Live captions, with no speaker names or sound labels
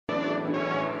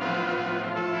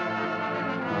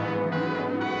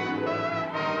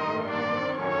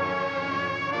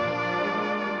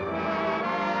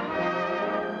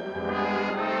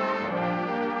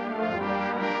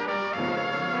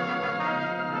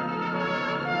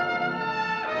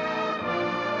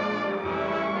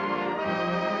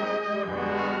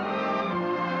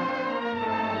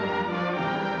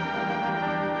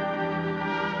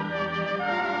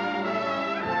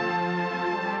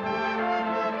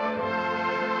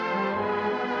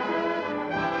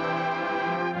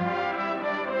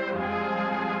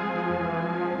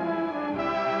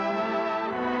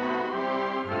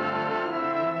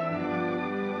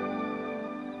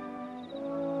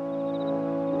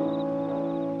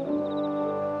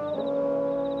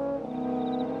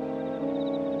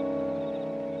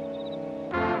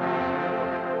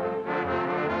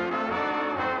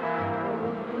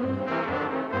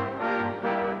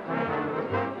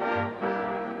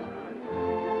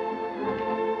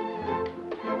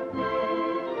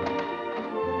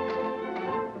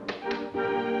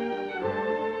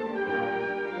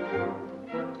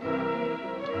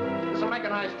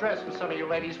dress for some of you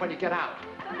ladies when you get out.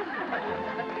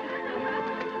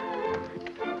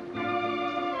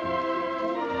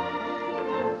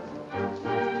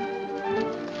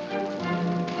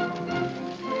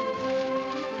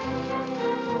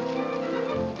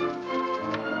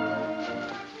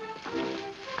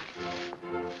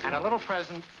 And a little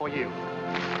present for you.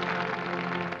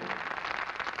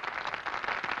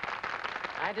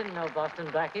 I didn't know Boston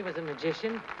Blackie was a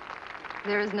magician.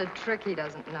 There isn't a trick he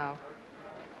doesn't know.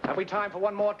 Have we time for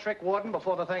one more trick, Warden,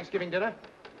 before the Thanksgiving dinner?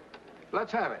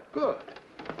 Let's have it. Good.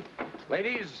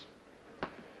 Ladies,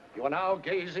 you are now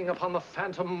gazing upon the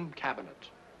phantom cabinet.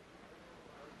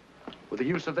 With the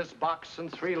use of this box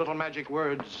and 3 little magic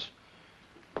words,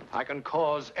 I can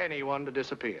cause anyone to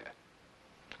disappear.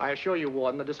 I assure you,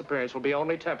 Warden, the disappearance will be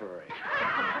only temporary.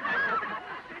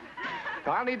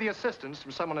 Now, I'll need the assistance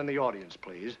from someone in the audience,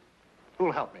 please.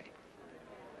 Who'll help me?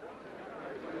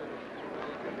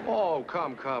 Oh,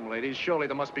 come, ladies. Surely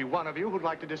there must be one of you who'd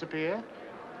like to disappear.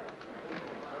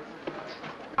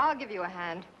 I'll give you a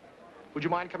hand. Would you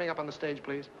mind coming up on the stage,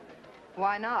 please?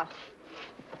 Why not?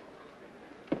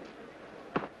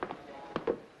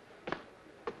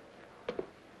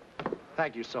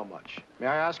 Thank you so much. May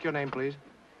I ask your name, please?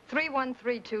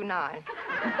 31329.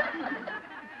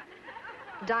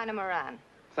 Dinah Moran.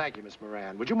 Thank you, Miss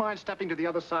Moran. Would you mind stepping to the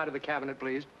other side of the cabinet,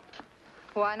 please?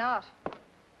 Why not?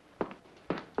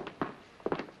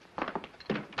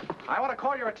 I want to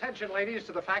call your attention, ladies,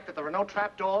 to the fact that there are no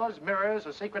trapdoors, mirrors,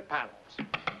 or secret panels.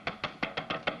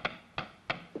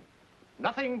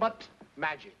 Nothing but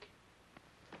magic.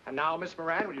 And now, Miss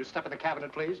Moran, will you step in the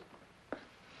cabinet, please?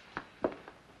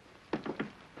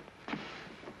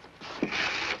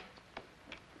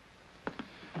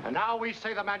 And now we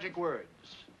say the magic words.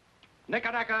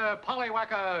 Knicka-knacka,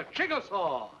 pollywacka,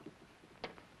 chickasaw.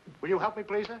 Will you help me,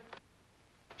 please, sir?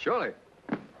 Surely.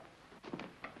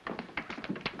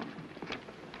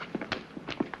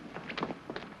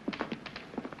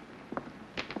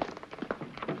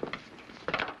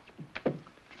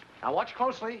 Now watch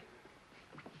closely.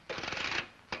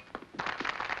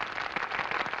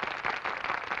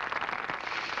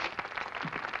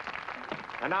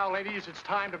 And now, ladies, it's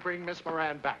time to bring Miss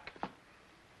Moran back.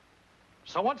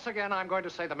 So once again, I'm going to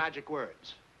say the magic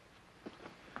words.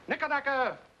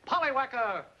 Knicka-knacka,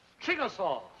 pollywacka,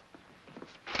 chickasaw.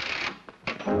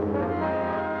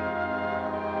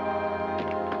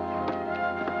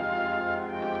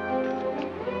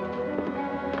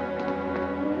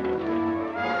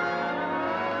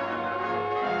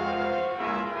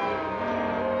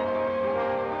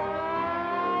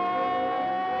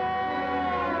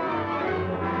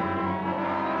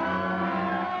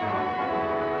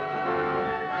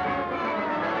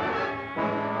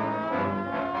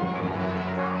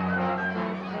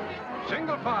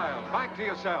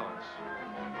 Yourselves.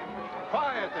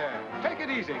 Quiet there. Take it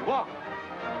easy. Walk.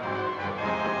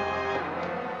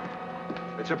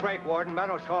 It's a break, Warden.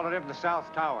 Meadows calling in from the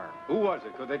South Tower. Who was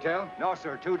it? Could they tell? No,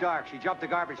 sir. Too dark. She jumped the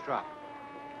garbage truck.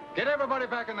 Get everybody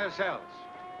back in their cells.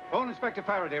 Phone Inspector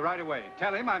Farraday right away.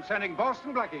 Tell him I'm sending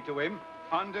Boston Blackie to him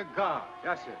under guard.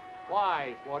 Yes, sir.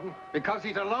 Why, Warden? Because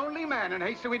he's a lonely man and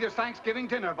hates to eat his Thanksgiving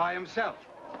dinner by himself.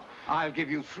 I'll give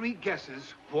you 3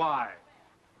 guesses why.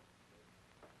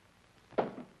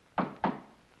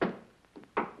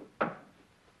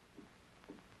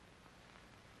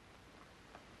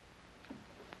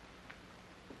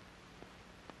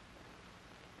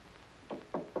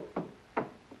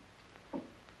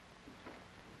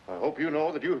 I hope you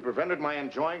know that you have prevented my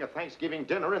enjoying a Thanksgiving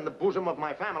dinner in the bosom of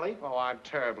my family. Oh, I'm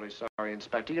terribly sorry,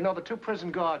 Inspector. You know, the 2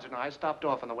 prison guards and I stopped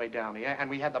off on the way down here, and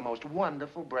we had the most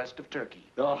wonderful breast of turkey.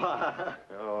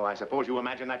 Oh, I suppose you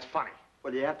imagine that's funny.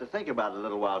 Well, you have to think about it a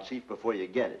little while, Chief, before you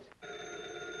get it.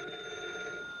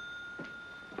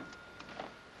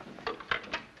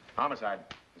 Homicide.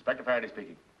 Inspector Farraday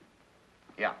speaking.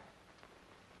 Yeah.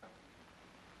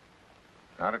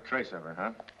 Not a trace of her,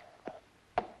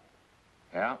 huh?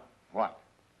 Yeah? What?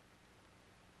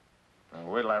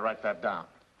 Well, wait till I write that down.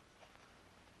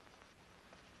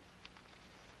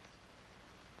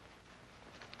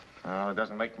 Well, it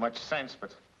doesn't make much sense,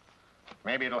 but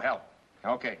maybe it'll help.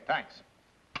 Okay, thanks.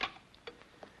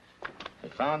 I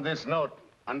found this note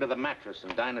under the mattress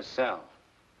in Dinah's cell.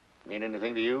 Mean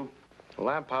anything to you?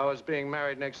 Lamp Power's being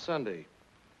married next Sunday.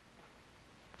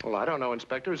 Well, I don't know,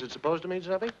 Inspector. Is it supposed to mean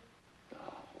something?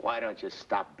 Oh, why don't you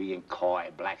stop being coy,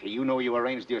 Blackie? You know you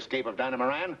arranged the escape of Dinah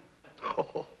Moran?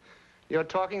 Oh, you're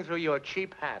talking through your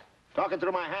cheap hat. Talking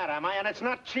through my hat, am I? And it's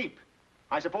not cheap.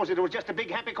 I suppose it was just a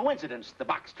big happy coincidence. The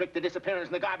box trick, the disappearance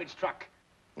in the garbage truck.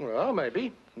 Well,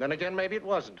 maybe. Then again, maybe it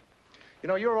wasn't. You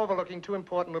know, you're overlooking 2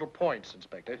 important little points,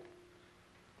 Inspector.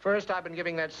 First, I've been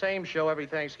giving that same show every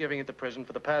Thanksgiving at the prison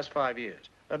for the past 5 years.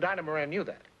 Now, Dinah Moran knew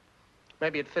that.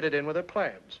 Maybe it fitted in with her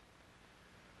plans.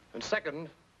 And second,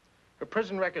 her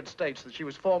prison record states that she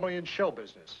was formerly in show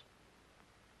business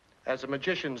as a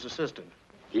magician's assistant.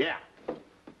 Yeah.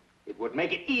 It would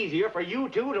make it easier for you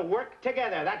two to work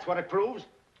together. That's what it proves.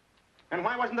 And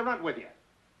why wasn't the runt with you?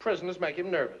 Prisoners make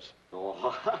him nervous.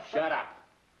 Oh, shut up.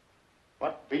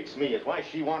 What beats me is why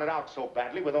she wanted out so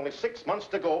badly with only 6 months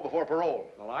to go before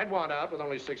parole. Well, I'd want out with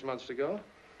only 6 months to go.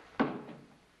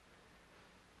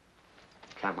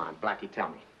 Come on, Blackie, tell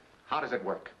me. How does it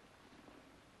work?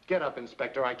 Get up,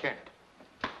 Inspector, I can't.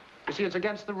 You see, it's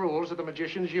against the rules of the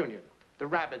Magicians' Union. The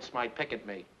rabbits might picket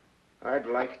me. I'd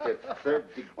like to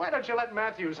Why don't you let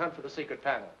Matthews hunt for the secret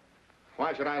panel?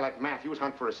 Why should I let Matthews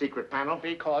hunt for a secret panel?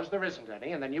 Because there isn't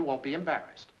any, and then you won't be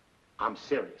embarrassed. I'm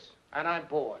serious. And I'm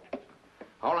bored.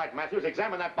 All right, Matthews,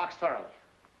 examine that box thoroughly.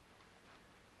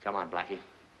 Come on, Blackie.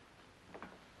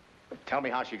 Tell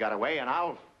me how she got away, and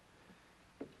I'll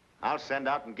send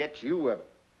out and get you a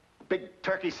big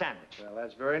turkey sandwich. Well,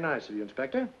 that's very nice of you,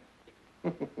 Inspector.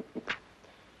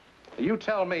 You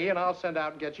tell me, and I'll send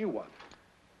out and get you one.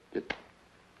 Do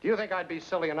you think I'd be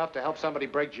silly enough to help somebody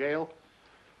break jail?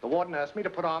 The warden asked me to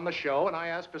put on the show, and I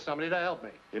asked for somebody to help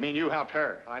me. You mean you helped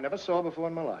her? I never saw her before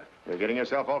in my life. You're getting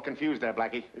yourself all confused there,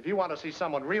 Blackie. If you want to see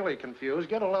someone really confused,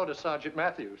 get a load of Sergeant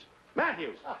Matthews.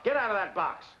 Matthews, get out of that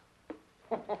box.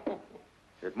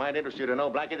 It might interest you to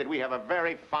know, Blackie, that we have a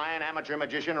very fine amateur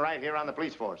magician right here on the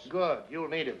police force. Good. You'll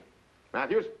need him.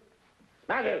 Matthews?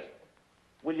 Matthews,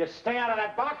 will you stay out of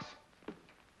that box?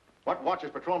 What watch is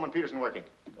Patrolman Peterson working?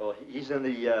 Oh, he's in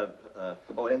the,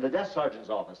 in the desk sergeant's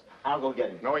office. I'll go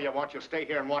get him. No, you won't. You'll stay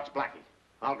here and watch Blackie.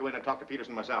 I'll go in and talk to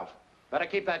Peterson myself. Better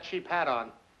keep that cheap hat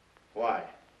on. Why?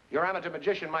 Your amateur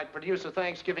magician might produce a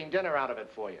Thanksgiving dinner out of it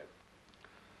for you.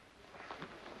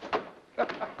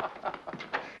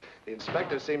 The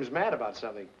inspector seems mad about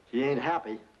something. He ain't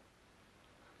happy.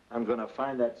 I'm gonna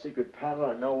find that secret panel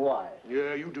and know why.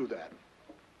 Yeah, you do that.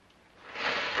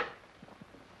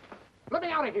 Let me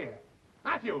out of here.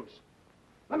 Matthews,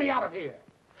 let me out of here.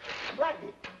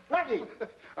 Blackie! Blackie!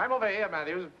 I'm over here,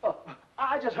 Matthews. Oh,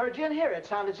 I just heard you in here. It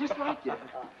sounded just like you.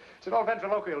 It's an old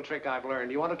ventriloquial trick I've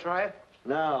learned. You want to try it?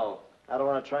 No, I don't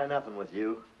want to try nothing with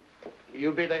you.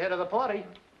 You'll be the head of the party.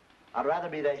 I'd rather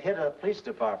be the head of the police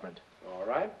department. All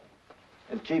right.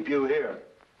 And keep you here.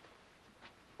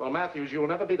 Well, Matthews, you'll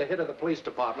never be the head of the police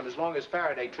department as long as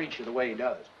Farraday treats you the way he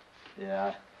does.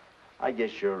 Yeah, I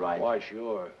guess you're right. Why,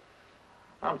 sure.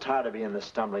 I'm tired of being the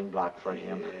stumbling block for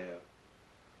him. Yeah.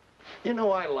 You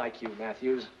know, I like you,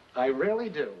 Matthews. I really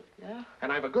do. Yeah?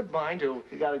 And I've a good mind to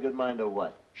You got a good mind to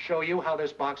what? show you how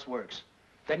this box works.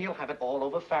 Then you'll have it all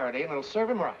over Farraday, and it'll serve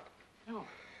him right. No.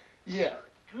 Yeah.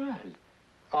 Good.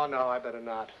 Oh, no, I better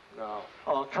not. No.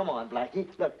 Oh, come on, Blackie.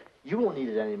 Look, you won't need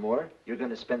it anymore. You're going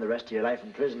to spend the rest of your life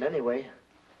in prison anyway.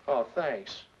 Oh,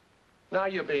 thanks. Now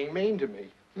you're being mean to me.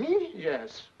 Me?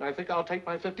 Yes. I think I'll take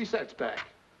my 50 cents back.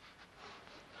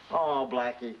 Oh,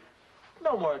 Blackie.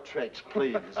 No more tricks,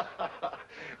 please.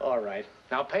 All right.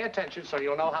 Now pay attention so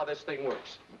you'll know how this thing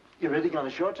works. You really going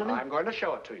to show it to me? I'm going to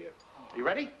show it to you. You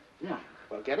ready? Yeah.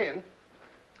 Well, get in.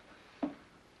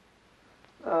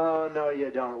 Oh, no,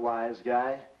 you don't, wise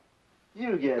guy.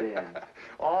 You get in.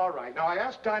 All right. Now, I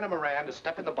asked Dinah Moran to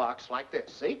step in the box like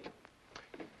this, see?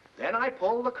 Then I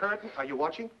pull the curtain. Are you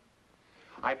watching?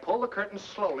 I pull the curtain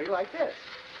slowly like this.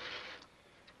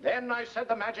 Then I said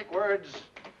the magic words,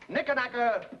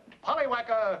 knicka-knacka,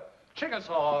 pollywacka,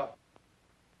 chickasaw.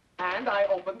 And I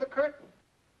opened the curtain.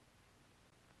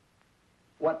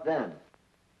 What then?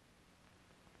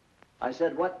 I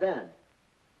said, what then?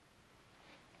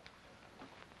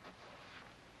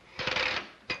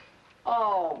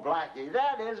 Oh, Blackie,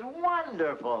 that is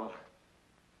wonderful.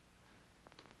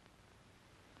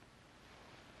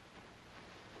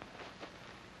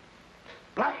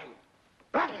 Blackie!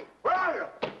 Blackie, where are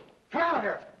you? Come out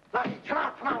here! Blackie, come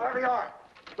out, wherever you are.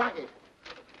 Blackie!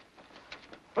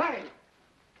 Blackie!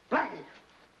 Blackie!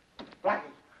 Blackie!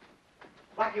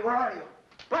 Blackie, where are you?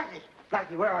 Blackie!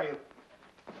 Blackie, where are you?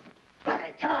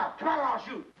 Blackie, come out, or I'll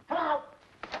shoot. Come out!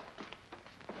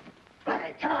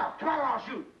 Blackie, come out, or I'll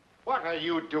shoot. What are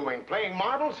you doing, playing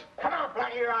marbles? Come out,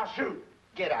 Blackie, or I'll shoot.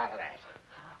 Get out of that.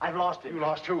 I've lost him. You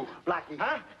lost who? Blackie.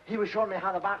 Huh? He was showing me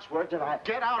how the box worked, and I...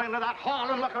 Get out into that hall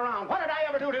and look around. What did I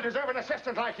ever do to deserve an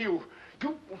assistant like you?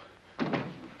 You...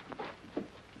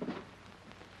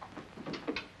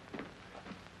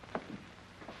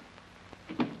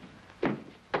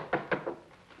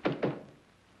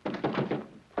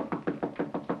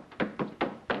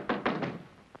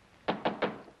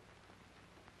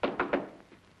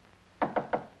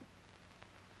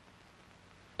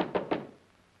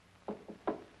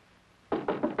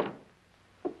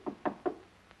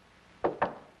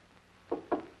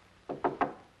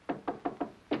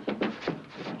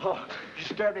 Oh, you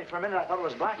scared me for a minute. I thought it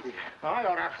was Blackie. I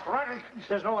ought to threaten.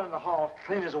 There's no one in the hall.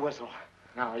 Clean as a whistle.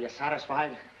 Now, are you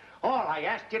satisfied? All I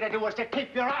asked you to do was to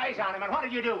keep your eyes on him, and what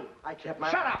did you do? I kept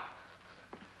my... Shut up!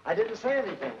 I didn't say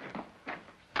anything.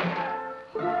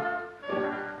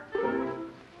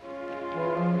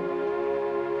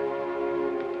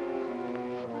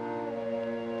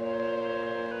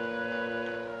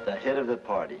 The head of the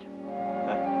party.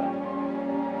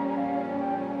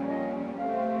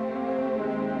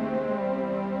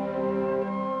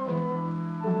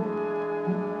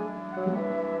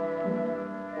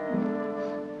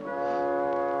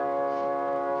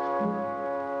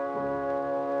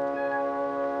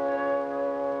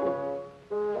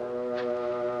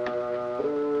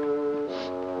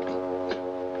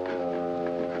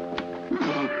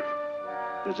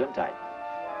 Gesundheit.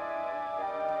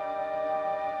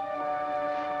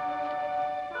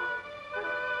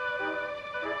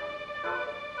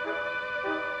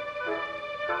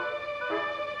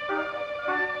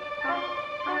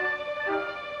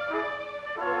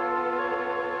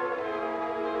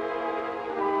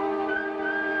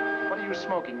 What are you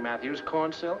smoking, Matthews?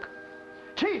 Corn silk?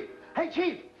 Chief! Hey,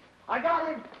 Chief! I got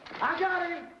him! I got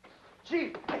him!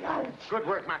 Chief, I got him. Good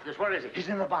work, Matthews. Where is he? He's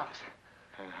in the box.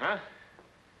 Uh-huh.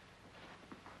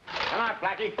 Come on,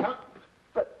 Blackie. Come.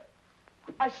 But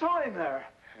I saw him there.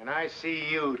 And I see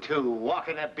you, too,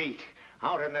 walking a beat.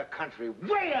 Out in the country,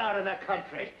 way out in the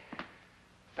country.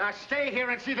 Now stay here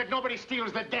and see that nobody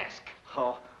steals the desk.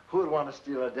 Oh, who would want to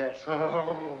steal a desk?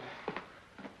 Oh.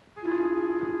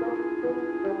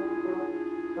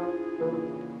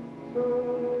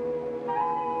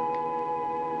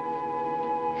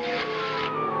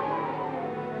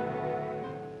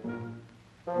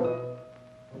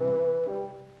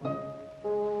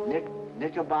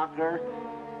 Knickerbocker,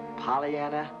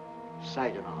 Pollyanna,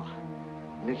 Saginaw.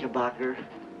 Knickerbocker,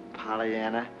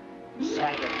 Pollyanna,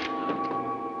 Saginaw.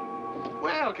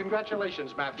 Well,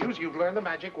 congratulations, Matthews. You've learned the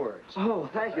magic words. Oh,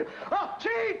 thank you. Oh,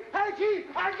 Chief! Hey, Chief!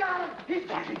 I got him! He's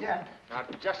back again. Now,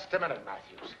 just a minute,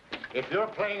 Matthews. If you're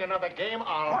playing another game,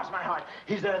 I'll... Cross my heart.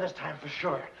 He's there this time for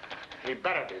sure. He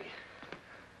better be.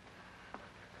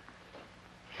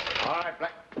 All right,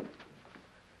 Black...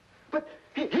 But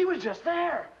he was just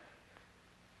there.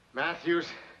 Matthews,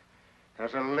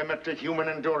 there's a limit to human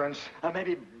endurance.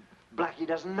 Maybe Blackie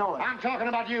doesn't know it. I'm talking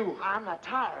about you. I'm not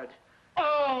tired.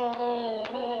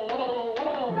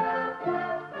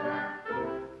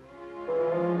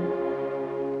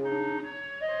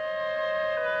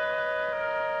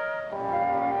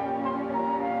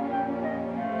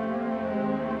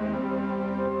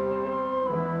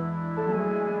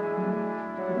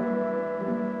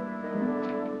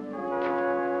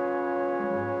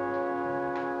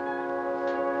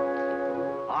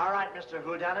 All right, Mr.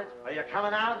 Whodunit, are you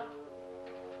coming out?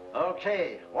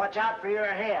 Okay, watch out for your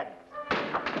head.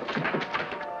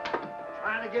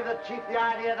 Trying to give the chief the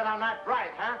idea that I'm not bright,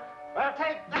 huh? Well,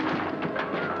 take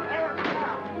that. There we go.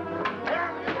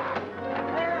 There we go.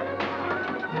 There we go.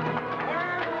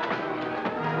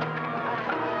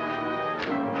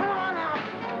 Come on out.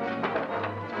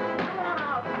 Come on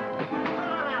out. Come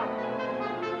on out.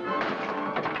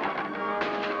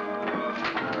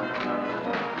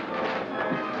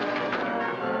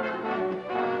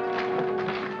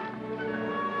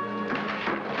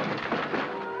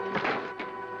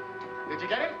 Did you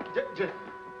get it?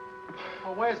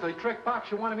 Well, where's the trick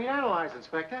box you wanted me to analyze,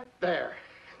 Inspector? There.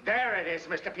 There it is,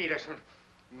 Mr. Peterson.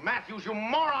 Matthews, you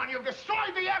moron, you've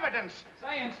destroyed the evidence.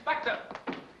 Say, Inspector,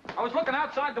 I was looking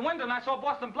outside the window and I saw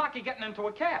Boston Blackie getting into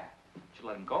a cab. Did you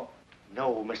let him go?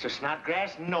 No, Mr.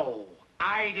 Snodgrass, no.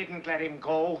 I didn't let him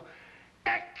go.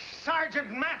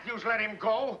 Ex-Sergeant Matthews let him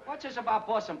go. What's this about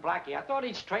Boston Blackie? I thought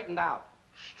he'd straightened out.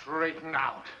 Straightened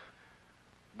out.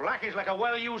 Blackie's like a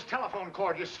well-used telephone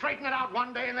cord. You straighten it out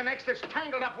one day and the next it's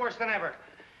tangled up worse than ever.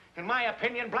 In my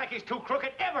opinion, Blackie's too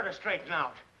crooked ever to straighten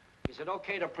out. Is it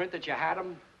okay to print that you had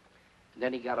him? And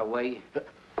then he got away?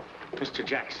 Mr.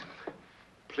 Jackson,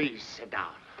 please sit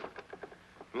down.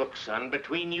 Look, son,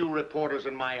 between you reporters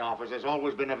and my office, there's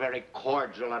always been a very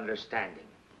cordial understanding.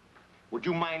 Would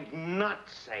you mind not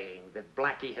saying that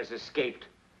Blackie has escaped?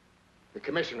 The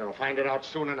commissioner will find it out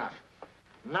soon enough.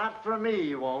 Not for me,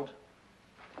 you won't.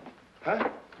 Huh?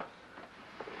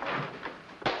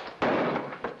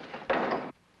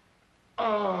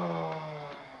 Oh.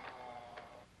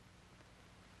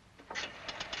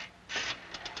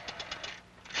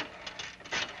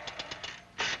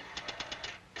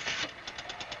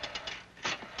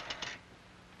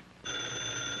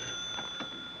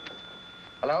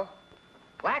 Hello?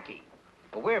 Blackie?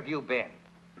 Well, where have you been?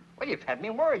 Well, you've had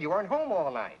me worried. You weren't home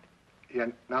all night. Yeah,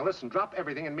 now listen, drop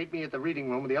everything and meet me at the reading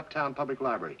room of the Uptown Public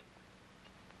Library.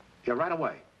 Yeah, right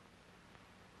away.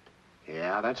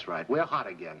 Yeah, that's right. We're hot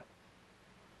again.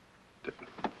 Now,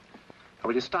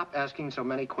 will you stop asking so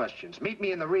many questions? Meet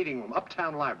me in the reading room,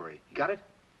 Uptown Library. You got it?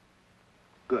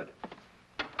 Good.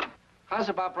 How's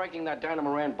about breaking that Dinah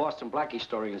Moran Boston Blackie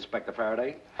story, Inspector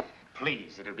Farraday?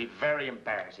 Please, it'll be very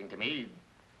embarrassing to me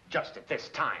just at this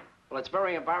time. Well, it's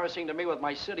very embarrassing to me with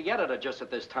my city editor just at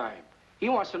this time. He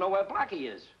wants to know where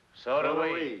Blackie is. So do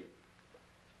we.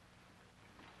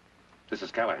 This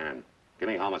is Callahan. Give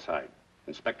me homicide.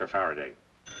 Inspector Farraday.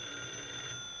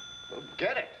 Well,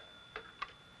 get it.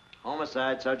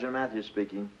 Homicide, Sergeant Matthews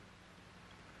speaking.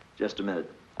 Just a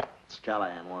minute. It's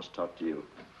Callahan wants to talk to you.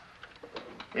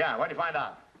 Yeah, what'd you find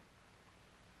out?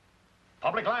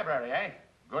 Public library, eh?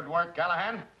 Good work,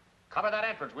 Callahan. Cover that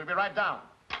entrance. We'll be right down.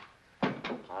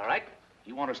 All right.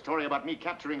 You want a story about me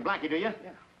capturing Blackie, do you?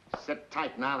 Yeah. Sit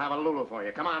tight and I'll have a Lulu for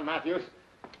you. Come on, Matthews.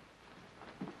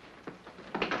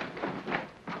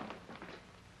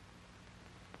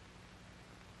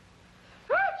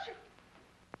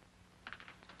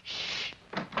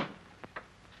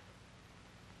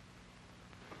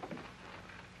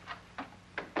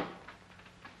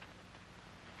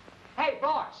 Hey,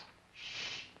 boss.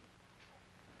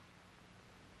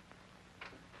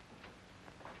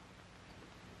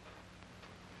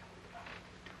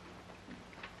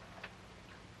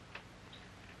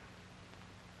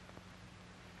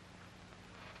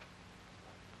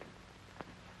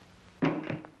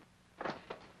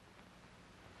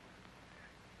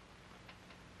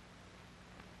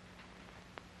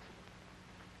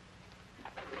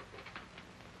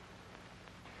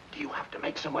 Do you have to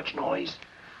make so much noise?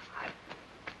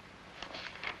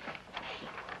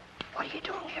 What are you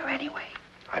doing here anyway?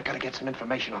 I've got to get some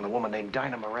information on the woman named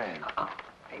Dinah Moran.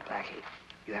 Hey, Blackie,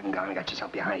 you haven't gone and got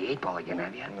yourself behind the 8 ball again,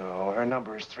 have you? No, her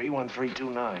number is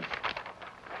 31329.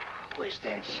 Who is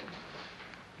this?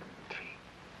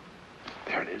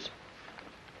 There it is.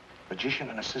 Magician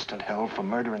and assistant held for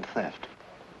murder and theft.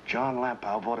 John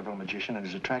Lampow, vaudeville magician, and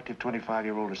his attractive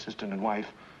 25-year-old assistant and wife,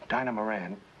 Dinah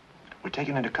Moran, were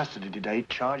taken into custody today,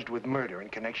 charged with murder in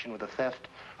connection with the theft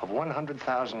of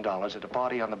 $100,000 at a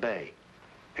party on the bay.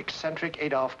 Eccentric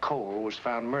Adolph Cole was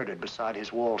found murdered beside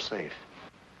his wall safe.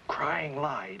 Crying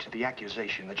lied to the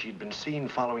accusation that she'd been seen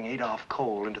following Adolph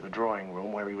Cole into the drawing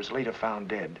room where he was later found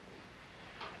dead.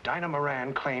 Dinah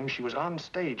Moran claims she was on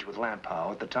stage with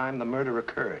Lampow at the time the murder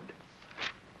occurred.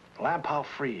 Lampow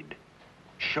freed.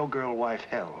 Showgirl wife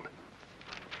held.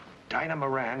 Dinah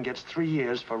Moran gets 3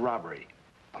 years for robbery.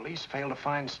 Police fail to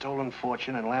find stolen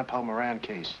fortune in Lampow Moran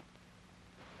case.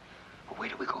 Well, where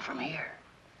do we go from here?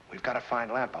 We've got to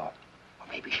find Lampow. Well,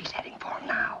 maybe she's heading for him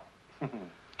now.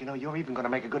 You know, you're even going to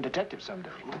make a good detective someday.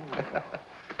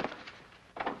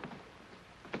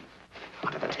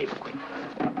 Onto the table, quick.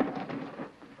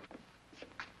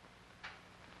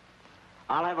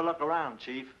 I'll have a look around,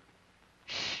 Chief.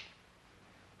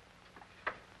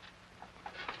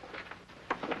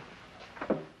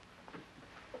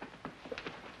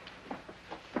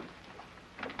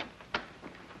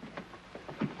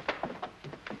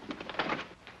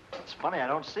 It's funny, I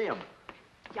don't see him.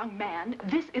 Young man,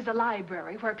 this is a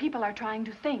library where people are trying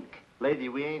to think. Lady,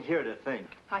 we ain't here to think.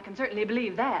 I can certainly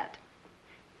believe that.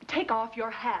 Take off your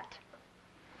hat.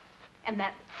 And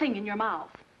that thing in your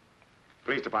mouth.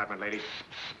 Police department, lady.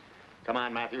 Come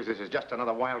on, Matthews. This is just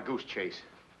another wild goose chase.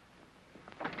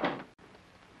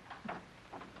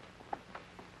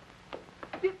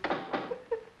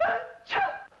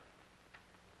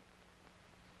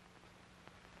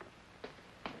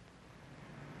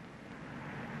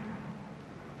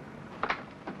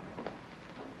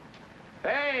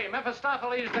 Hey,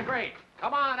 Mephistopheles the Great.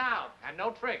 Come on out, and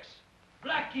no tricks.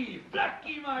 Blackie,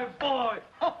 Blackie, my boy.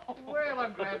 Well,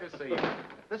 I'm glad to see you.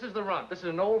 This is the runt. This is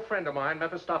an old friend of mine,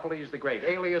 Mephistopheles the Great,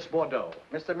 alias Bordeaux.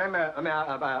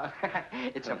 Mr.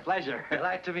 It's a pleasure. I'd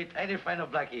like to meet any friend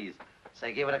of Blackie's.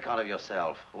 Say, give it a call of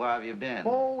yourself. Where have you been?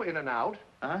 Oh, in and out.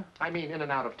 Huh? I mean, in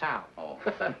and out of town. Oh.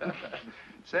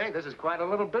 Say, this is quite a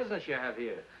little business you have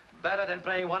here. Better than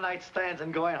playing one-night stands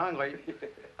and going hungry.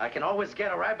 I can always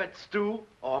get a rabbit stew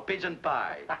or a pigeon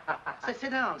pie. Say, sit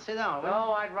down, sit down.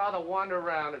 No, I'd rather wander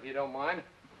around if you don't mind.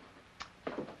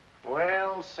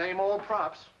 Well, same old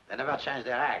props. They never change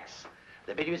their acts.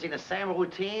 They've been using the same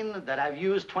routine that I've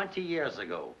used 20 years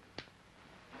ago.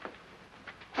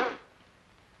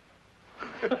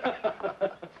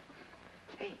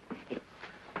 Hey,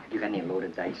 you got any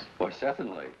loaded dice? Oh,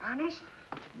 certainly. Honest?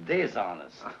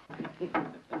 Dishonest.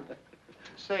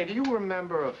 Say, do you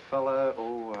remember a fella,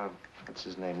 what's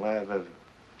his name?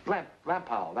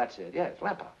 Lampow, that's it. Yes,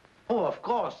 Lampow. Oh, of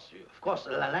course. Of course.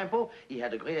 Lampo, he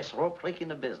had the greatest rope trick in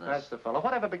the business. That's the fellow.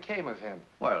 Whatever became of him?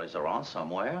 Well, he's around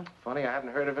somewhere. Funny, I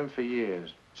haven't heard of him for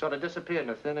years. Sort of disappeared in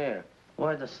the thin air.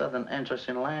 Why the sudden interest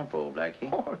in Lampo,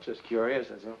 Blackie? Oh, just curious,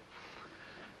 that's all.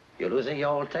 You're losing your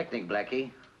old technique,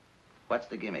 Blackie. What's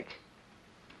the gimmick?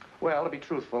 Well, to be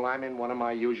truthful, I'm in one of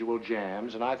my usual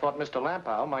jams, and I thought Mr.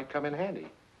 Lampow might come in handy.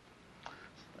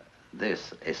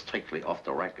 This is strictly off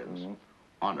the records.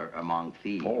 Honor among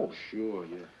thieves. Oh, sure,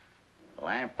 yeah.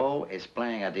 Lampo is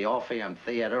playing at the Orpheum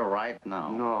Theater right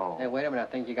now. No. Hey, wait a minute.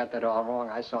 I think you got that all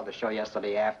wrong. I saw the show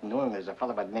yesterday afternoon. There's a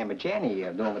fellow by the name of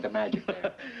Janny doing with the magic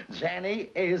there. Janny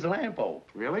is Lampo.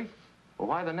 Really? Well,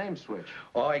 why the name switch?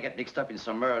 Oh, he got mixed up in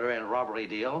some murder and robbery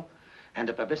deal. And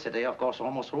the publicity, of course,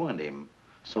 almost ruined him.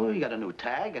 So he got a new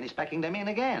tag, and he's packing them in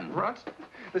again. Runt,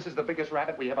 this is the biggest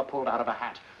rabbit we ever pulled out of a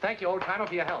hat. Thank you, old-timer,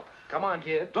 for your help. Come on,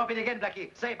 kid. Drop it again,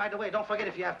 Blackie. Say, by the way, don't forget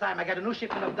if you have time, I got a new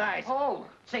shipment of dice. Oh.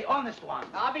 Say, honest one.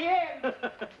 I'll be in.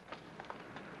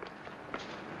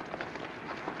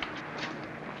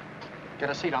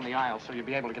 Get a seat on the aisle so you'll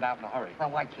be able to get out in a hurry. Now,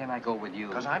 why can't I go with you?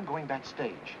 Because I'm going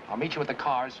backstage. I'll meet you at the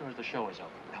car as soon as the show is over.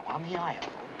 Now, on the aisle.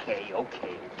 Okay, on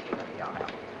the aisle.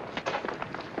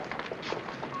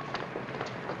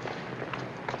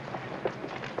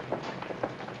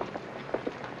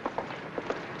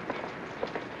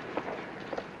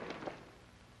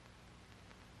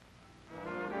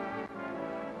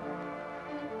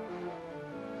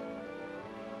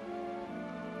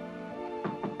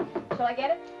 Shall I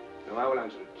get it? No, I will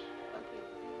answer it.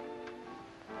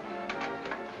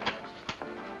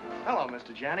 Hello,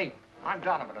 Mr. Janney. I'm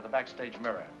Donovan of the Backstage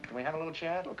Mirror. Can we have a little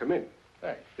chat? Oh, come in.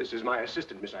 Thanks. This is my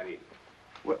assistant, Miss Irene.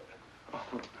 Well,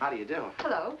 how do you do?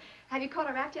 Hello. Have you caught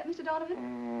our act yet, Mr.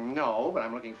 Donovan? No, but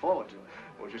I'm looking forward to it.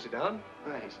 Won't you sit down?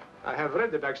 Thanks. I have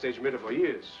read the Backstage Mirror for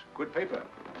years. Good paper.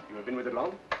 You have been with it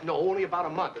long? No, only about a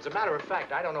month. As a matter of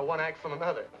fact, I don't know one act from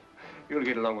another. You'll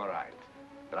get along all right.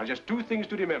 There are just two things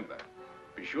to remember.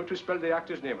 Be sure to spell the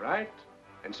actor's name right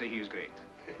and say he is great.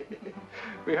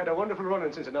 We had a wonderful run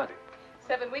in Cincinnati.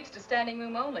 7 weeks to standing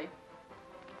room only.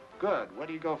 Good. Where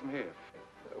do you go from here?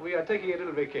 We are taking a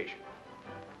little vacation.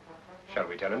 Shall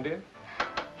we tell him, dear?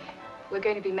 We're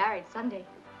going to be married Sunday.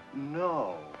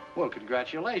 No. Well,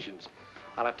 congratulations.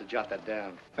 I'll have to jot that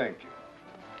down. Thank you.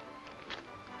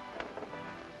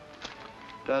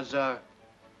 Does,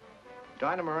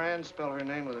 Dinah Moran spell her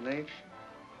name with an H?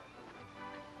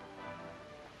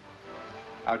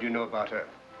 How do you know about her?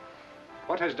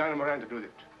 What has Dinah Moran to do with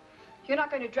it? You're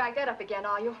not going to drag that up again,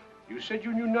 are you? You said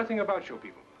you knew nothing about show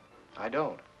people. I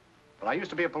don't. But I used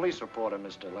to be a police reporter,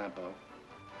 Mr. Lampo.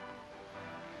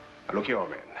 Now, look here, old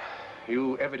man.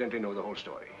 You evidently know the whole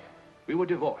story. We were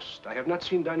divorced. I have not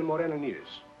seen Dinah Moran in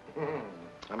years.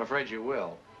 I'm afraid you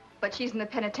will. But she's in the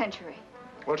penitentiary.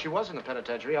 Well, she was in the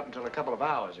penitentiary up until a couple of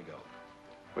hours ago.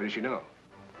 What does she know?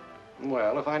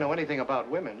 Well, if I know anything about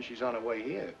women, she's on her way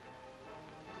here.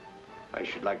 I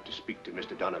should like to speak to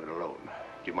Mr. Donovan alone.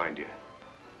 Do you mind, dear?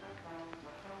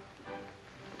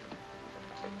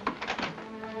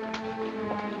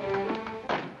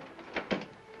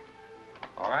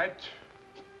 All right.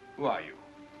 Who are you?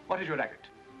 What is your racket?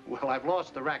 Well, I've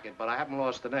lost the racket, but I haven't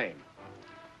lost the name.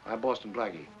 I'm Boston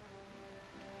Blackie.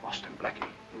 Boston Blackie?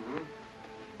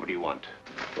 What do you want?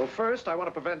 Well, first, I want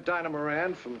to prevent Dinah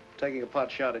Moran from taking a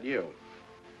pot shot at you.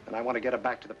 And I want to get her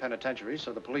back to the penitentiary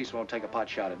so the police won't take a pot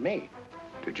shot at me.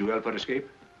 Did you help her escape?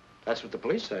 That's what the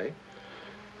police say.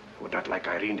 I would not like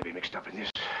Irene to be mixed up in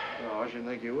this. Oh, I shouldn't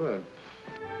think you would.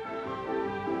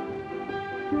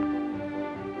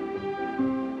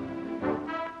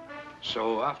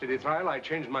 So after the trial, I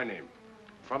changed my name.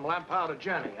 From Lampow to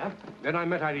Janney, huh? Then I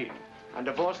met Irene. And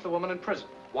divorced the woman in prison.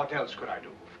 What else could I do?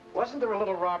 Wasn't there a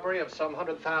little robbery of some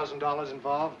 $100,000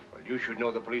 involved? Well, you should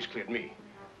know the police cleared me,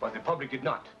 but the public did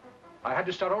not. I had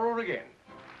to start all over again.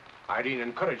 Irene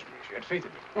encouraged me. She had faith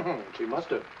in me. She must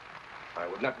have. I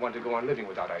would not want to go on living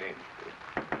without Irene.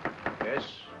 Yes?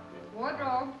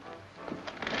 Wardrobe.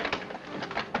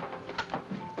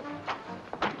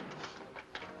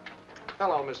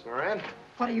 Hello, Miss Moran.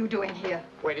 What are you doing here?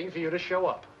 Waiting for you to show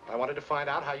up. I wanted to find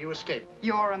out how you escaped.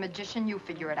 You're a magician. You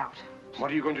figure it out.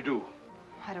 What are you going to do?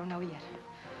 I don't know yet.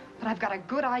 But I've got a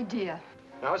good idea.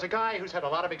 Now, as a guy who's had a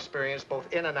lot of experience,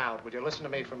 both in and out, would you listen to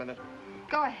me for a minute?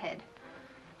 Go ahead.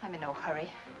 I'm in no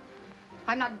hurry.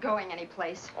 I'm not going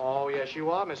anyplace. Oh, yes, you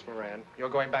are, Miss Moran. You're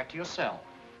going back to your cell.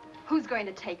 Who's going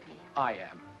to take me? I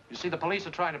am. You see, the police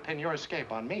are trying to pin your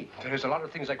escape on me. There is a lot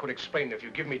of things I could explain if you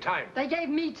give me time. They gave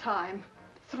me time.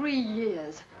 3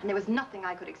 years. And there was nothing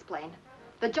I could explain.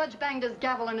 The judge banged his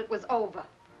gavel and it was over.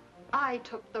 I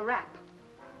took the rap.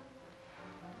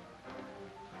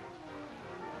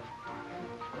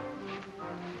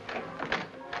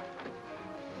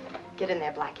 Get in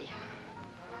there, Blackie.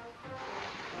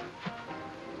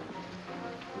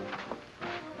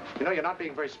 You know, you're not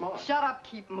being very smart. Shut up,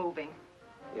 keep moving.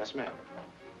 Yes, ma'am.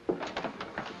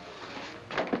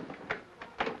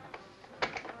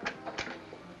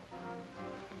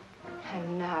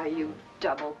 And now you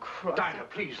double crook. Dinah,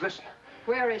 please, listen.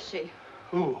 Where is she?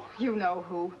 Who? You know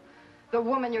who. The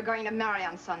woman you're going to marry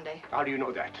on Sunday. How do you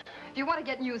know that? If you want to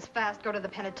get news fast, go to the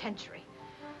penitentiary.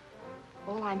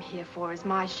 All I'm here for is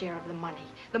my share of the money.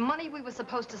 The money we were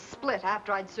supposed to split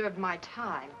after I'd served my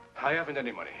time. I haven't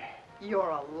any money.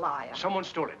 You're a liar. Someone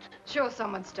stole it. Sure,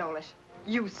 someone stole it.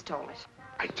 You stole it.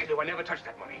 I tell you, I never touched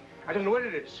that money. I don't know where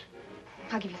it is.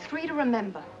 I'll give you 3 to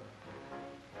remember.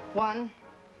 1,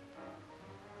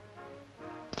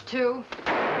 2.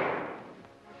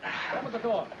 Open the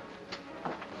door.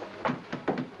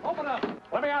 Open up.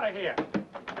 Let me out of here.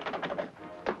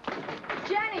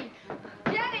 Jenny!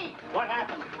 Jenny! What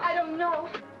happened? I don't know.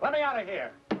 Let me out of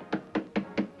here.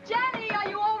 Jenny, are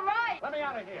you all right? Let me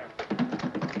out of here.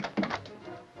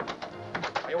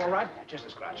 Are you all right? Just a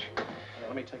scratch. Yeah,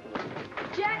 let me take a look.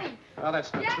 Jenny! Oh,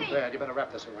 that's not Jenny! too bad. You better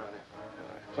wrap this around it.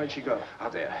 Where'd she go?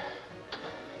 Out there.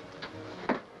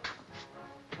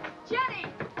 Jenny!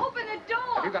 Open the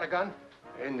door! You got a gun?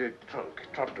 In the trunk,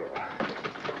 top drawer.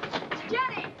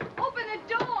 Jenny! Open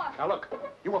the door! Now, look.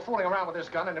 You were fooling around with this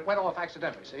gun, and it went off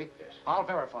accidentally, see? Yes. I'll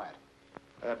verify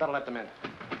it. Better let them in.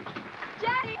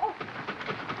 Jenny! Oh.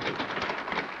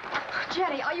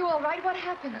 Jenny, are you all right? What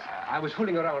happened? I was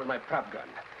fooling around with my prop gun.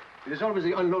 It is always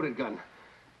the unloaded gun.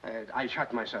 I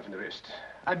shot myself in the wrist.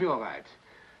 I'll be all right.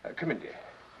 Come in, dear.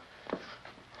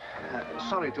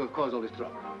 Sorry to have caused all this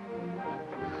trouble.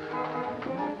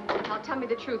 Now tell me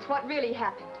the truth. What really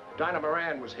happened? Dinah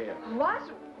Moran was here. What?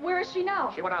 Where is she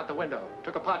now? She went out the window,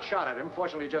 took a pot shot at him,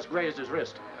 fortunately just grazed his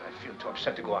wrist. I feel too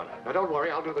upset to go on. Now, don't worry,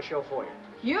 I'll do the show for you.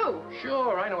 You?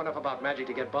 Sure, I know enough about magic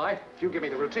to get by. If you give me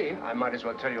the routine. I might as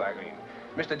well tell you, Irene.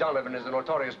 Mr. Donovan is the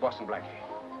notorious Boston Blackie.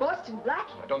 Boston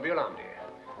Blackie? Now, don't be alarmed,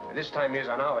 dear. This time he's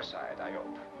on our side, I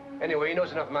hope. Anyway, he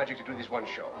knows enough magic to do this one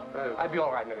show. I'll be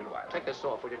all right in a little while. Take this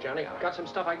off, will you, Johnny? Got some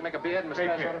stuff I can make a beard and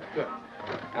mustache Great out of? Good.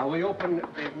 Now, we open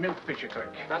the milk pitcher trick.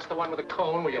 That's the one with the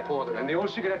cone where you pour the... And the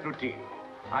old cigarette routine.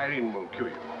 Irene will cue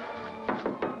you.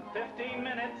 15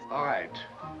 minutes. All right.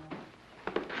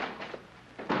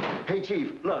 Hey,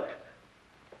 Chief, look.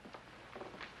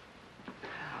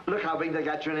 Look how big they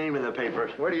got your name in the paper.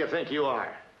 Where do you think you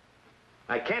are?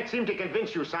 I can't seem to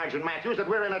convince you, Sergeant Matthews, that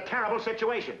we're in a terrible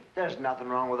situation. There's nothing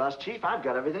wrong with us, Chief. I've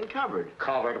got everything covered.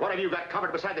 Covered? What have you got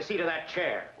covered beside the seat of that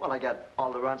chair? Well, I got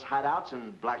all the Runt's hideouts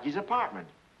in Blackie's apartment.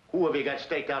 Who have you got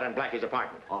staked out in Blackie's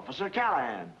apartment? Officer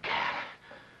Callahan.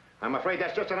 I'm afraid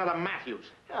that's just another Matthews.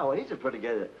 Yeah, well, he's a pretty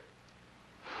good...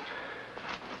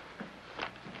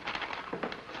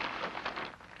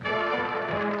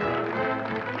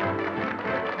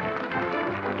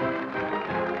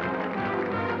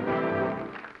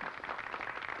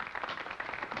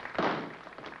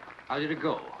 How did it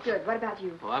go? Good. What about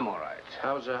you? Oh, I'm all right.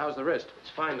 How's the wrist?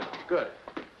 It's fine now. Good.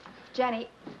 Jenny,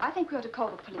 I think we ought to call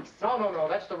the police. No,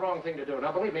 that's the wrong thing to do.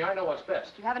 Now, believe me, I know what's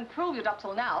best. You haven't proved it up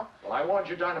till now. Well, I warned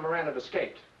you Dinah Moran had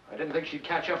escaped. I didn't think she'd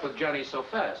catch up with Johnny so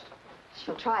fast.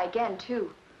 She'll try again,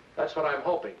 too. That's what I'm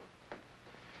hoping.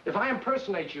 If I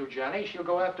impersonate you, Johnny, she'll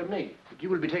go after me. But you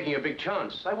will be taking a big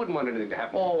chance. I wouldn't want anything to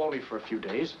happen. Oh, only for a few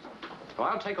days. So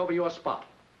I'll take over your spot.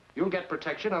 You'll get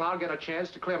protection, and I'll get a chance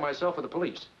to clear myself with the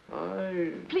police.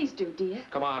 Please do, dear.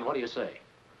 Come on, what do you say?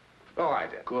 All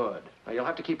right, then. Good. Now, you'll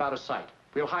have to keep out of sight.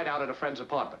 We'll hide out at a friend's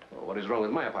apartment. Well, what is wrong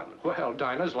with my apartment? Well,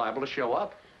 Dinah's liable to show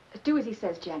up. Do as he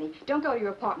says, Jenny. Don't go to your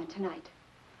apartment tonight.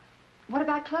 What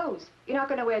about clothes? You're not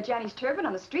going to wear Johnny's turban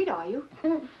on the street, are you?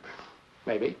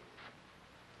 Maybe.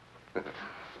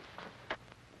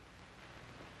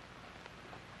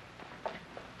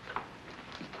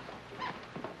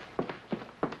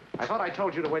 I thought I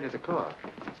told you to wait at the car.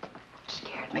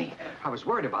 Scared me. I was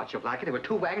worried about you, Blackie. There were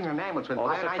 2 wagons and an ambulance went Oh,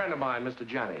 by, that's and a friend of mine, Mr.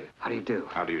 Johnny. How do you do?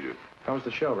 How do you do? How was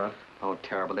the show, Ron? Oh,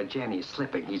 terrible. The Jenny is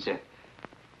slipping. He's, What'd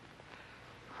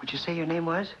you say your name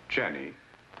was? Jenny.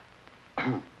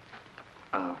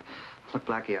 Look,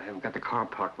 Blackie, I haven't got the car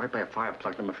parked right by a fire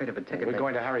plug. I'm afraid of a ticket. We're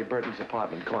going to Harry Burton's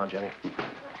apartment. Come on, Jenny.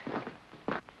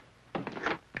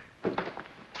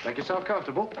 Make yourself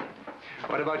comfortable.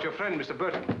 What about your friend, Mr.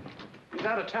 Burton? He's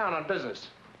out of town on business.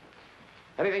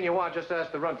 Anything you want, just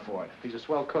ask the runt for it. He's a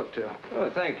swell cook, too. Oh,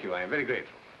 thank you. I am very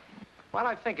grateful. While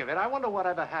I think of it, I wonder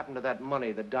whatever happened to that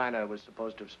money that Dinah was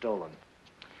supposed to have stolen.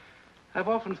 I've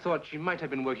often thought she might have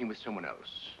been working with someone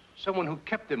else. Someone who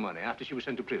kept the money after she was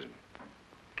sent to prison.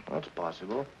 That's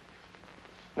possible.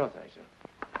 No, thanks, sir.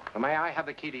 Now, may I have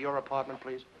the key to your apartment,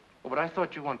 please? Oh, but I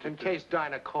thought you wanted In case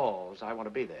Dinah calls, I want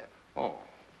to be there. Oh.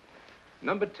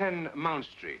 Number 10 Mount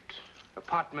Street,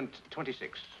 apartment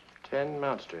 26. 10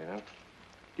 Mount Street, huh? Do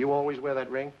you always wear that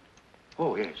ring?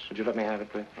 Oh, yes. Would you let me have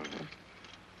it, please? Mm-hmm.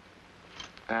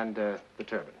 And the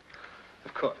turban.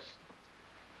 Of course.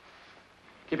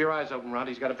 Keep your eyes open, Rod.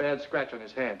 He's got a bad scratch on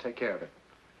his hand. Take care of it.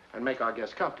 And make our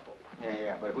guests comfortable.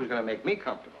 Yeah, but who's going to make me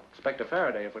comfortable? Inspector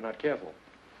Farraday, if we're not careful.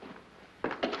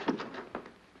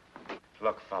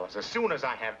 Look, fellas, as soon as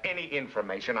I have any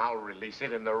information, I'll release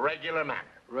it in the regular manner.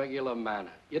 Regular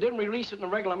manner. You didn't release it in the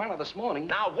regular manner this morning.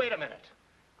 Now, wait a minute.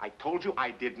 I told you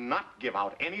I did not give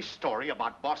out any story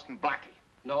about Boston Blackie.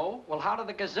 No? Well, how did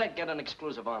the Gazette get an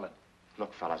exclusive on it?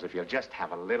 Look, fellas, if you'll just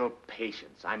have a little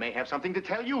patience, I may have something to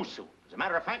tell you soon. As a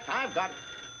matter of fact, I've got...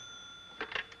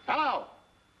 Hello.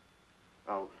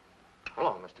 Oh,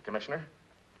 hello, Mr. Commissioner.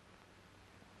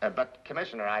 But,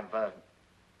 Commissioner,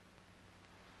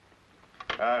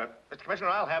 Mr. Commissioner,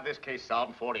 I'll have this case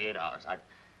solved in 48 hours.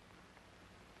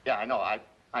 Yeah, I know.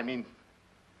 I mean...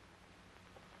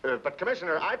 but,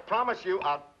 Commissioner, I promise you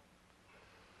I'll...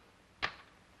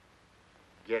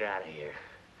 Get out of here.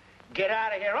 Get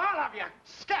out of here, all of you!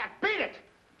 Scat, beat it!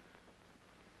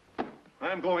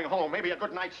 I'm going home. Maybe a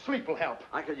good night's sleep will help.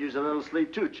 I could use a little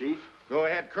sleep too, Chief. Go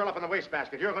ahead, curl up in the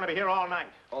wastebasket. You're going to be here all night.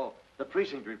 Oh, the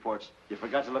precinct reports. You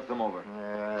forgot to look them over.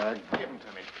 Give them to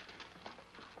me.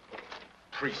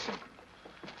 Precinct.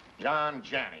 John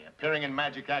Janney, appearing in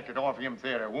Magic Act at Orpheum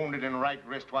Theater, wounded in right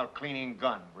wrist while cleaning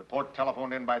gun. Report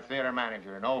telephoned in by theater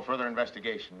manager. No further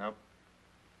investigation. Nope.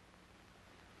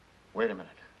 Wait a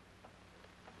minute.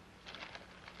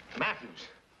 Matthews,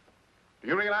 do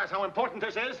you realize how important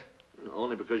this is?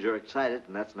 Only because you're excited,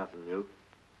 and that's nothing new.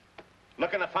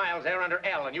 Look in the files there under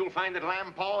L, and you'll find that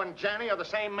Lampaw and Janney are the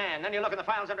same man. Then you look in the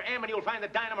files under M, and you'll find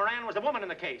that Dinah Moran was the woman in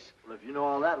the case. Well, if you know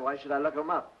all that, why should I look them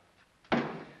up?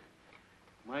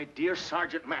 My dear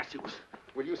Sergeant Matthews,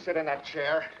 will you sit in that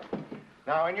chair?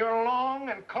 Now, in your long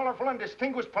and colorful and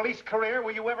distinguished police career,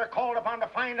 were you ever called upon to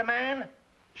find a man?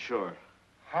 Sure.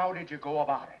 How did you go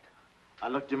about it? I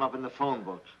looked him up in the phone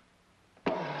book.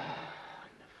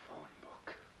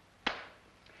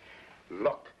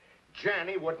 Look,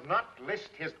 Janney would not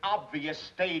list his obvious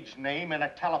stage name in a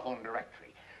telephone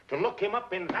directory. To look him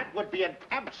up in that would be an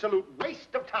absolute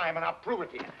waste of time, and I'll prove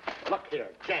it to you. Look here,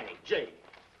 Janney, J.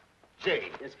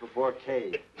 It's before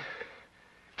K.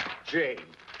 J.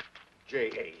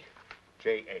 J-A.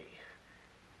 J-A.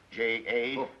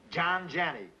 J-A. Oh, John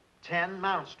Janney, 10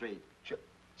 Mount Street.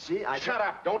 See, I... Shut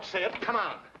up. Don't say it. Come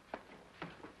on.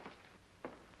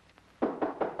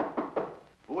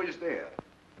 Who is there?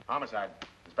 Homicide.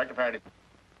 Inspector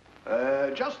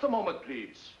Farraday. Just a moment,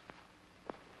 please.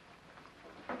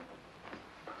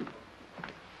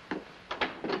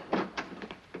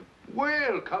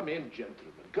 Well, come in, gentlemen.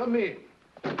 Come in.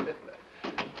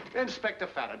 Inspector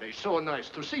Farraday, so nice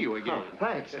to see you again. Oh,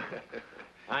 thanks.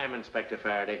 I'm Inspector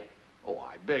Farraday. Oh,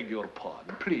 I beg your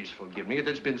pardon. Please forgive me. It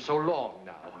has been so long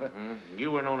now.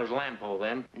 You were known as Lampo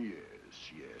then?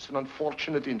 Yes. An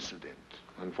unfortunate incident.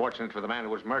 Unfortunate for the man who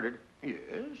was murdered.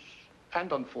 Yes.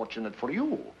 And unfortunate for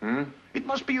you. Hmm? It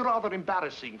must be rather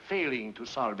embarrassing failing to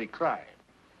solve a crime.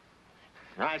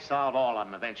 I solved all of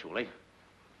them eventually.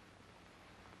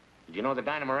 Did you know that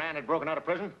Dinah Moran had broken out of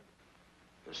prison?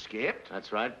 Escaped?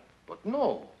 That's right. But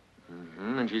no.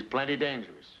 And she's plenty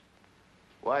dangerous.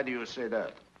 Why do you say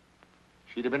that?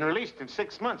 She'd have been released in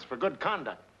 6 months for good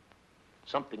conduct.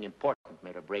 Something important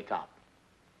made her break out.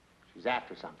 She's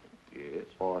after something. Yes?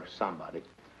 Or somebody.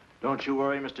 Don't you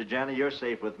worry, Mr. Janney. You're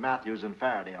safe with Matthews and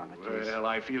Farraday on the case. Well,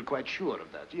 I feel quite sure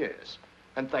of that, yes.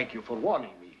 And thank you for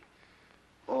warning me.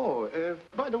 Oh,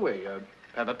 by the way,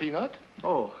 have a peanut?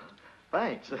 Oh,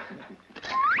 thanks.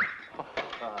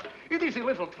 It is a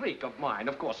little trick of mine.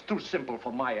 Of course, too simple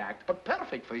for my act, but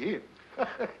perfect for him.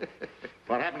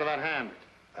 What happened to that hand?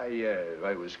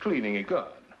 I was cleaning a gun.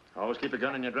 Always keep a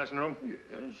gun in your dressing room?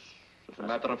 Yes. As a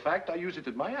matter of fact, I use it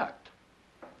in my act.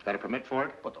 Got a permit for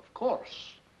it? But of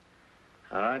course.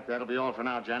 All right, that'll be all for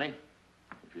now, Johnny.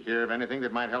 If you hear of anything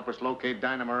that might help us locate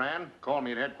Dinah Moran, call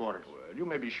me at headquarters. Well, you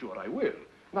may be sure I will.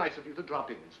 Nice of you to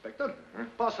drop in, Inspector.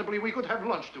 Possibly we could have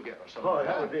lunch together sometime. Oh,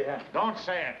 that would be... Don't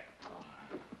say it.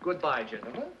 Goodbye,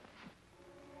 gentlemen.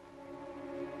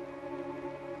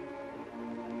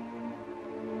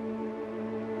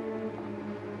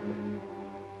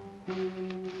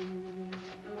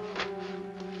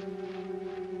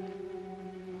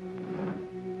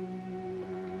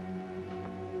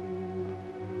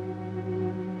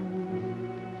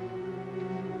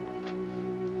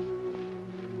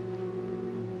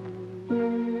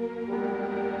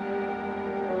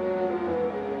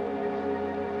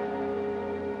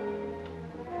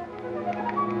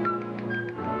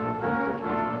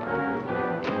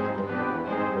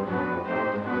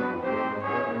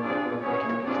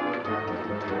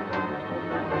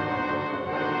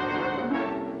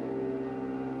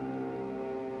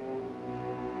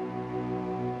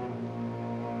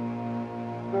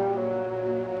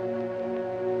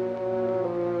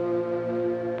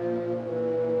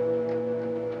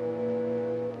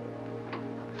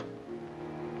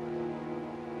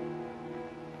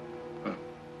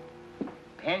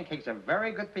 pancakes are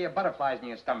very good for your butterflies in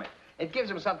your stomach. It gives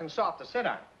them something soft to sit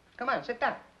on. Come on, sit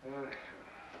down.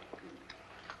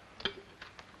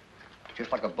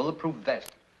 Just like a bulletproof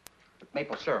vest with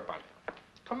maple syrup on it.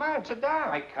 Come on, sit down.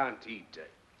 I can't eat.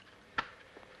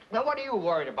 Now, what are you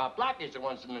worried about? Blackie's the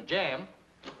one's in the jam.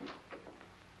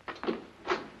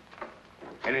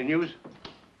 Any news?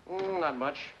 Not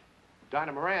much.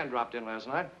 Dinah Moran dropped in last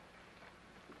night.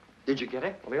 Did you get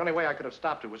it? Well, the only way I could have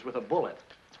stopped her was with a bullet.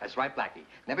 That's right, Blackie.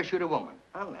 Never shoot a woman,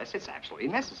 unless it's absolutely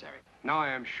necessary. Now I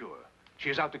am sure. She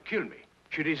is out to kill me.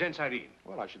 She resents Irene.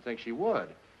 Well, I should think she would.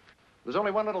 There's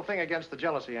only one little thing against the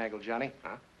jealousy angle, Johnny.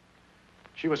 Huh?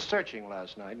 She was searching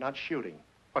last night, not shooting.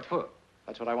 What for?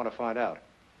 That's what I want to find out.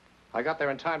 I got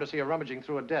there in time to see her rummaging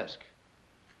through a desk.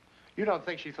 You don't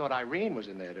think she thought Irene was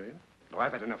in there, do you? No,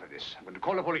 I've had enough of this. I'm going to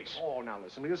call the police. Oh, now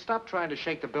listen, will you stop trying to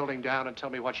shake the building down and tell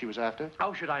me what she was after?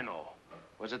 How should I know?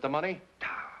 Was it the money?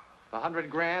 The $100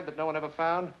 grand that no one ever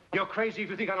found? You're crazy if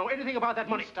you think I know anything about that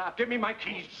money. Stop. Give me my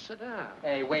keys. Sit down.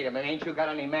 Hey, wait a minute. Ain't you got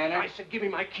any manners? I said give me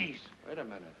my keys. Wait a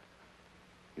minute.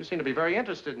 You seem to be very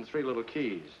interested in 3 little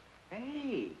keys.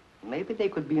 Hey, maybe they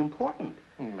could be important.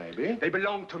 Maybe. They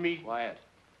belong to me. Quiet.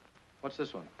 What's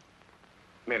this one?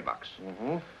 Mailbox.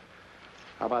 Mm-hmm.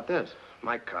 How about this?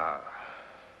 My car.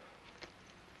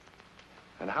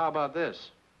 And how about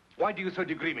this? Why do you third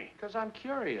degree me? Because I'm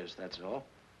curious, that's all.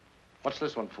 What's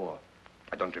this one for?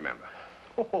 I don't remember.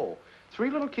 Oh, 3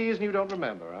 little keys and you don't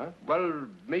remember, huh? Well,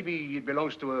 maybe it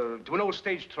belongs to an old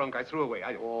stage trunk I threw away.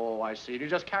 Oh, I see. You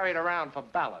just carry it around for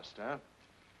ballast, huh?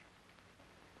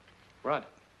 Runt.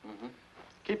 Mm-hmm.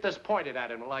 Keep this pointed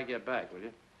at him while I get back, will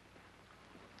you?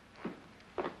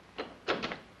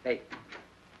 Hey,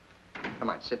 come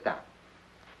on, sit down.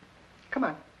 Come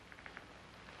on.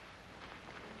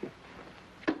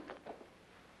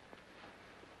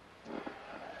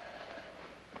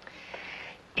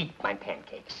 Eat my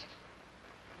pancakes.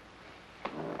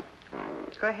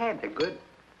 Go ahead, they're good.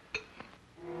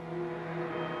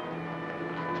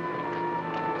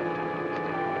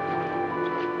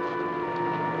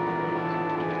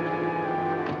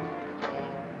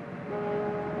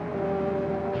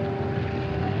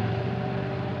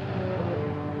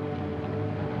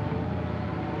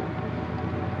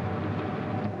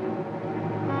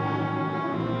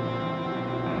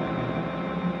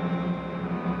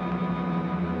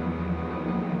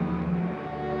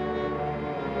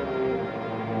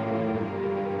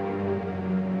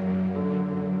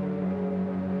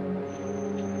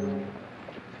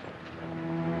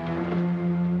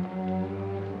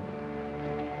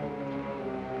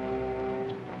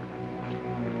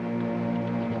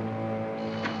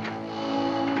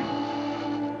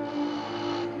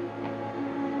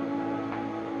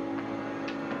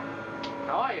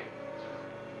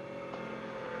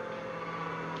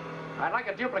 I'd like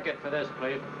a duplicate for this,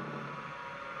 please.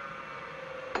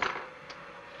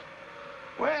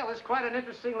 Well, it's quite an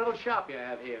interesting little shop you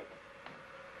have here.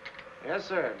 Yes,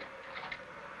 sir.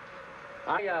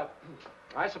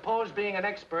 I suppose being an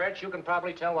expert, you can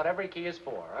probably tell what every key is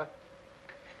for, huh?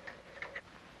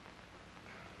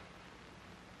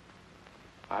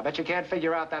 I bet you can't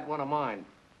figure out that one of mine.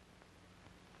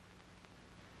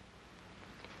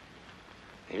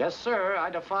 Yes, sir. I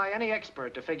defy any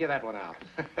expert to figure that one out.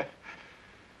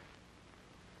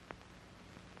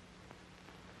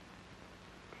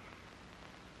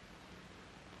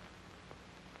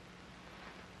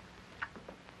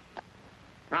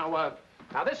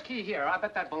 Now, this key here, I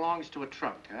bet that belongs to a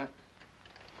trunk, huh?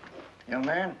 Young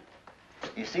man,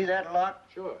 you see that lock?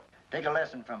 Sure. Take a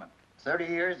lesson from it. 30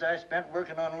 years I spent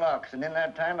working on locks, and in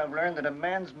that time I've learned that a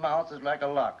man's mouth is like a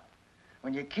lock.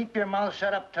 When you keep your mouth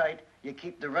shut up tight, you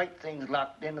keep the right things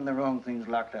locked in and the wrong things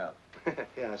locked out.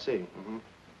 Yeah, I see. Mm-hmm.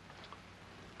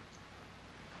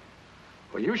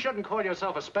 Well, you shouldn't call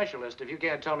yourself a specialist if you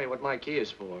can't tell me what my key is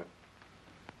for.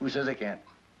 Who says I can't?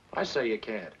 I say you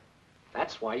can't.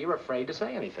 That's why you're afraid to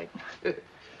say anything.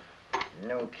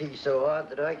 No key so odd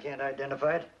that I can't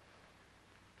identify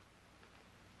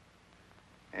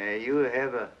it. You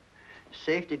have a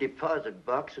safety deposit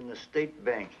box in the state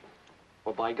bank.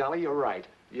 Well, by golly, you're right.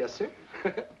 Yes, sir.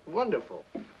 Wonderful.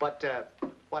 But,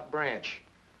 what branch?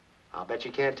 I'll bet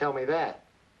you can't tell me that.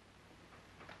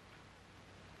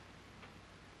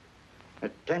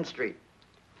 At 10th Street.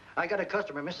 I got a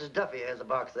customer, Mrs. Duffy, has a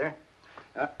box there.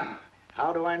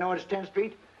 How do I know it's 10th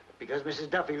Street? Because Mrs.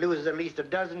 Duffy loses at least a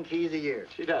dozen keys a year.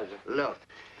 She does. Look,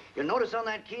 you'll notice on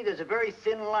that key there's a very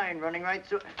thin line running right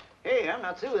through. Hey, I'm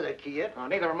not through with that key yet. Oh,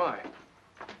 neither am I.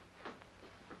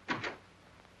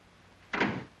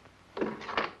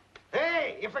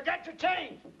 Hey, you forgot your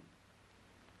change.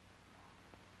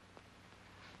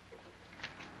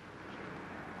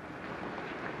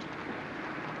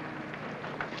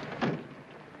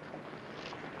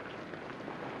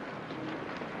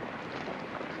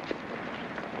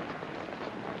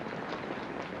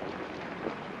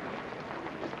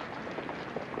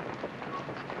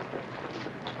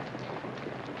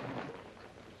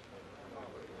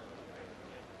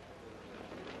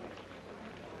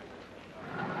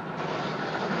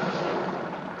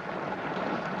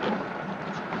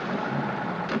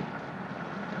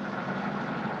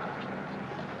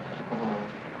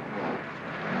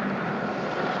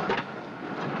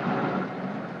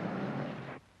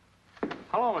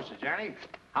 Hello, Mr. Johnny.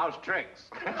 How's tricks?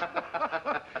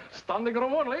 Standing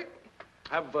room only.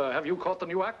 Have you caught the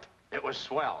new act? It was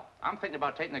swell. I'm thinking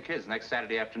about taking the kids next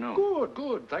Saturday afternoon. Good,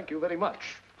 good. Thank you very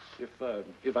much.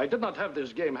 If I did not have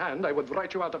this game hand, I would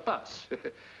write you out a pass.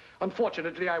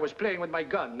 Unfortunately, I was playing with my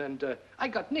gun, and I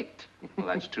got nicked. Well,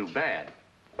 that's too bad.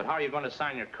 But how are you going to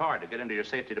sign your card to get into your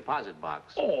safety deposit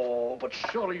box? Oh, but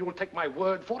surely you'll take my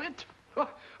word for it.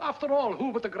 After all,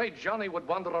 who but the great Johnny would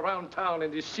wander around town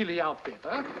in this silly outfit,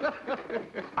 huh?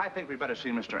 I think we better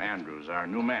see Mr. Andrews, our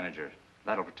new manager.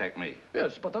 That'll protect me.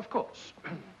 Yes, but of course.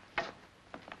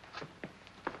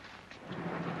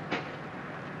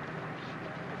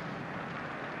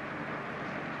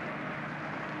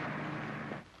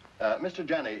 Mr.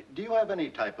 Johnny, do you have any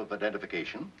type of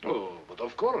identification? Oh, but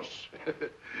of course.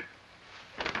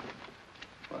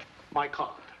 My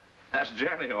card. That's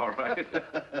Johnny, all right.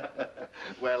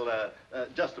 Well,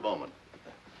 just a moment.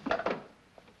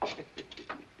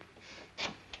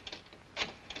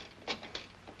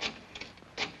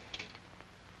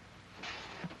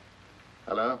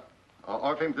 Hello?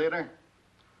 Orpheum Theater?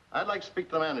 I'd like to speak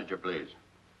to the manager, please.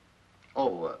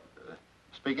 Oh,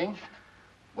 speaking?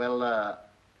 Well,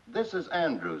 this is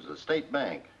Andrews, the State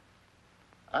Bank.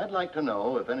 I'd like to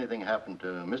know if anything happened to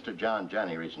Mr. John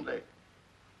Johnny recently.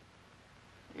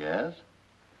 Yes?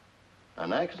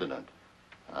 An accident.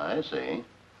 I see.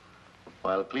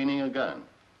 While cleaning a gun.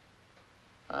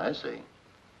 I see.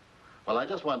 Well, I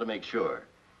just wanted to make sure.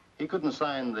 He couldn't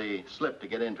sign the slip to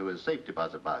get into his safe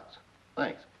deposit box.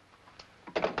 Thanks.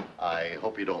 I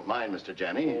hope you don't mind, Mr.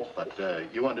 Johnny, but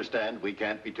you understand we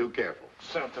can't be too careful.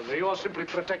 Certainly. You're simply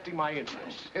protecting my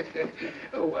interests.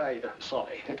 Oh,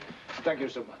 sorry. Thank you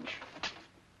so much.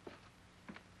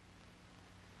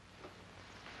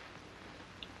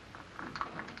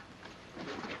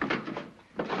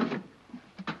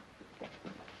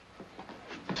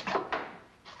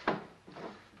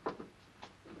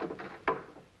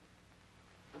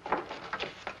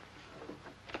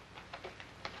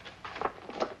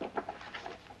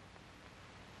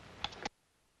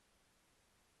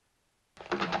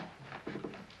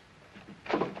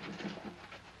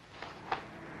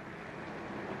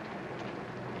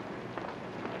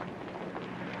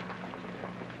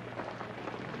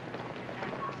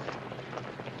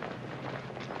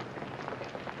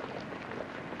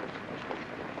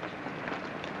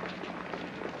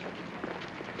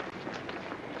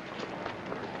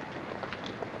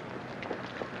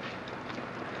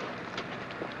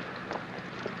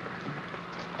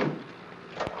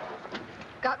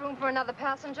 Got room for another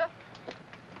passenger?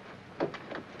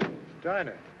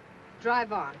 Dinah.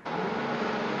 Drive on.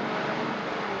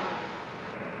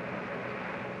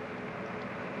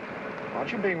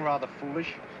 Aren't you being rather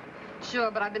foolish? Sure,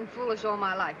 but I've been foolish all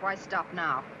my life. Why stop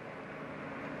now?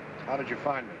 How did you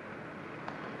find me?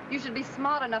 You should be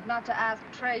smart enough not to ask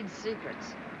trade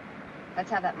secrets.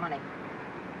 Let's have that money.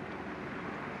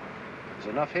 There's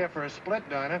enough here for a split,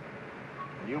 Dinah.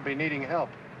 And you'll be needing help.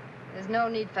 There's no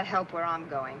need for help where I'm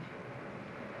going.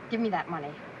 Give me that money.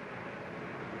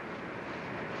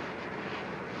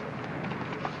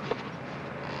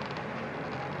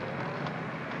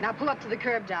 Now pull up to the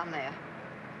curb down there.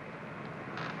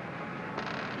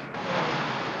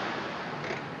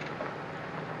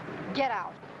 Get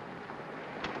out.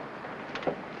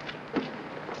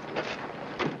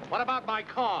 What about my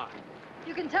car?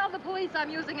 You can tell the police I'm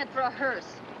using it for a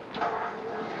hearse.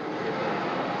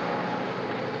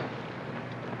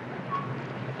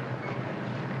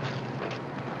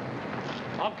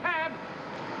 A cab!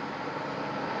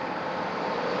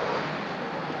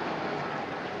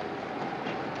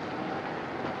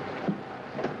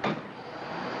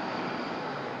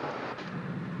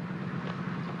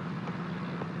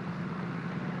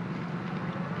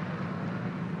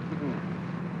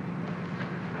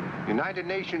 United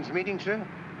Nations meeting, sir?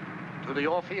 To the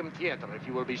Orpheum Theater, if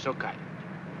you will be so kind.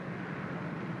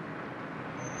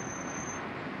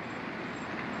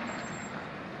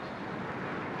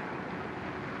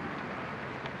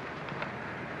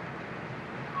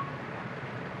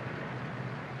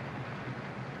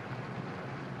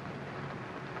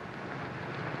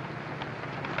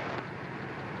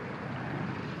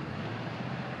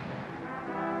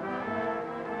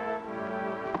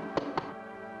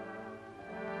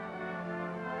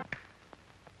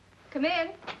 Come in.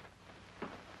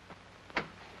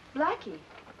 Blackie,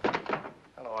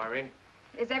 Hello, Irene.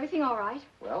 is everything all right?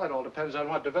 Well, it all depends on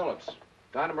what develops.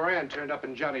 Dinah Moran turned up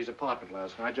in Johnny's apartment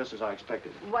last night, just as I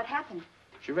expected. What happened?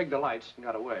 She rigged the lights and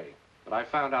got away. But I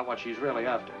found out what she's really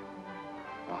after.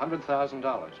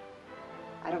 $100,000.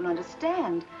 I don't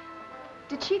understand.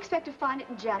 Did she expect to find it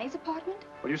in Johnny's apartment?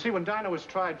 Well, you see, when Dinah was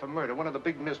tried for murder, one of the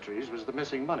big mysteries was the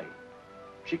missing money.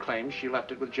 She claims she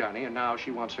left it with Johnny, and now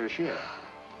she wants her share.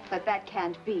 But that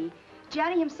can't be.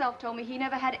 Johnny himself told me he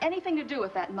never had anything to do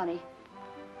with that money.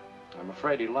 I'm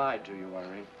afraid he lied to you,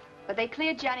 Irene. But they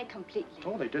cleared Johnny completely.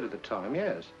 Oh, they did at the time,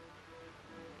 yes.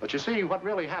 But you see, what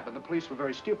really happened, the police were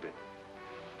very stupid.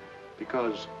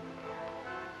 Because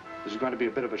this is going to be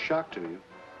a bit of a shock to you.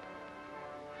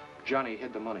 Johnny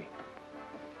hid the money.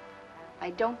 I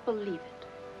don't believe it.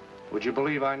 Would you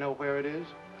believe I know where it is?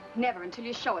 Never until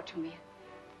you show it to me.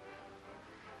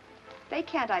 They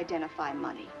can't identify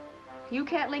money. You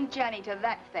can't link Johnny to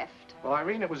that theft. Well,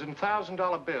 Irene, it was in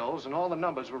 $1,000 bills, and all the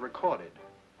numbers were recorded.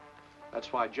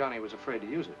 That's why Johnny was afraid to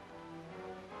use it.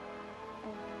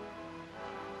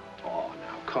 Oh,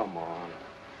 now, come on.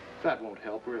 That won't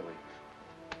help, really.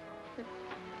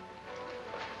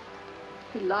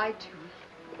 He lied to me.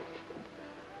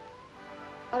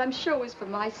 But I'm sure it was for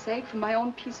my sake, for my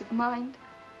own peace of mind.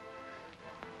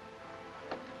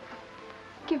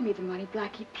 Give me the money,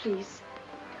 Blackie, please.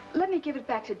 Let me give it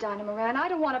back to Dinah Moran. I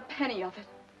don't want a penny of it.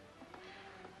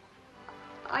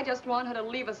 I just want her to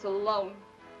leave us alone.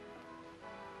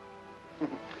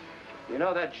 You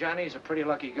know that Johnny's a pretty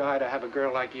lucky guy to have a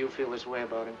girl like you feel this way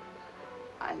about him.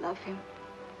 I love him.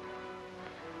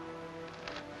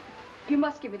 You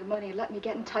must give me the money and let me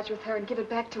get in touch with her and give it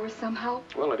back to her somehow.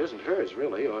 Well, it isn't hers,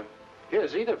 really, or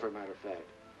his either, for a matter of fact.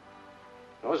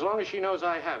 Well, as long as she knows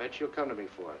I have it, she'll come to me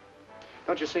for it.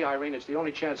 Don't you see, Irene, it's the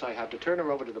only chance I have to turn her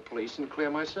over to the police and clear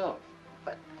myself.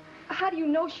 But how do you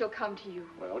know she'll come to you?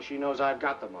 Well, she knows I've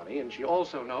got the money, and she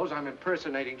also knows I'm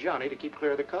impersonating Johnny to keep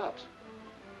clear of the cops.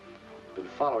 Been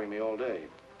following me all day.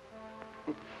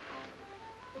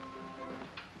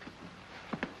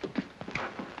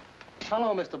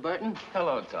 Hello, Mr. Burton.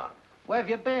 Hello, Tom. Where have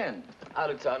you been? Out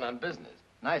of town on business.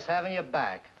 Nice having you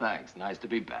back. Thanks. Nice to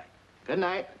be back. Good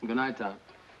night. Good night, Tom.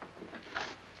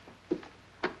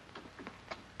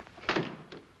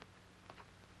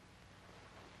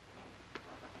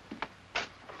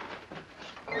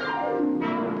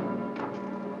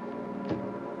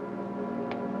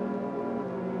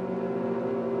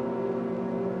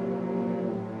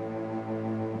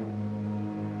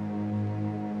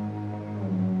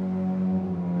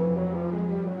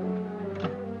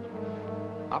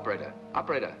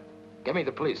 Operator, get me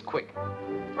the police, quick.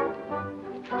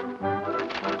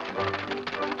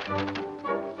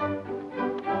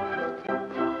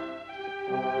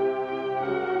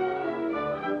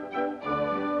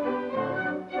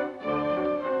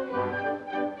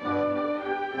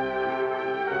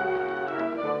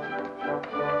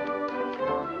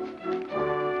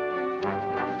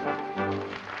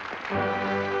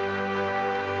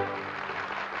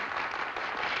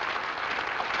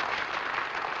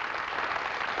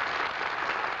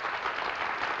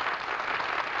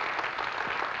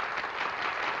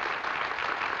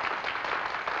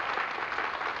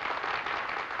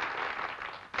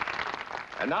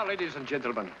 And now, ladies and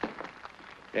gentlemen,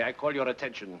 may I call your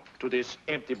attention to this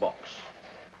empty box.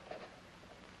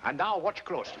 And now, watch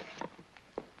closely.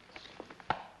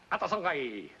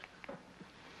 Atasangai.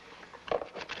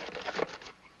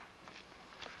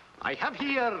 I have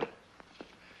here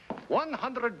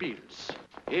 100 bills,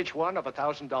 each one of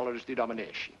 $1,000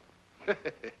 denomination.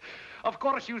 Of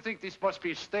course, you think this must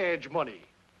be stage money,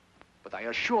 but I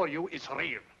assure you it's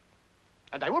real.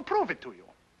 And I will prove it to you.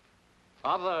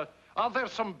 Are there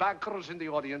some bankers in the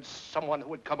audience? Someone who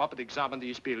would come up and examine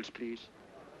these bills, please?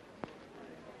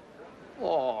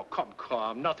 Oh,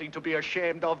 come. Nothing to be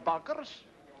ashamed of, bankers.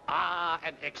 Ah,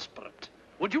 an expert.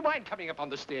 Would you mind coming up on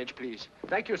the stage, please?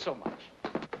 Thank you so much.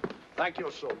 Thank you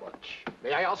so much.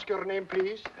 May I ask your name,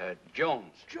 please?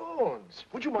 Jones. Jones.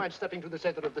 Would you mind stepping to the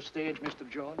center of the stage, Mr.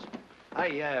 Jones?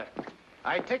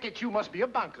 I take it you must be a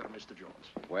banker, Mr. Jones.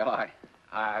 Well,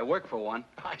 I work for one.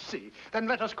 I see. Then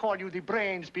let us call you the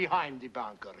brains behind the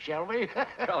banker, shall we?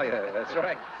 Oh, yeah, that's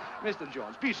right. Mr.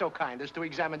 Jones, be so kind as to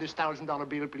examine this $1,000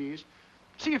 bill, please.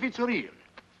 See if it's real.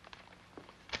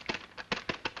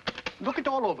 Look it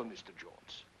all over, Mr.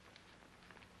 Jones.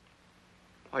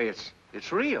 Why,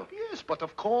 it's real. Yes, but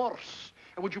of course.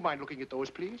 And would you mind looking at those,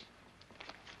 please?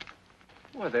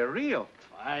 Well, they're real.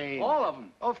 Fine. All of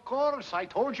them. Of course. I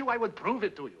told you I would prove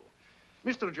it to you.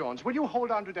 Mr. Jones, will you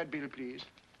hold on to that bill, please?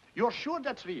 You're sure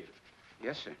that's real?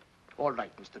 Yes, sir. All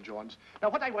right, Mr. Jones. Now,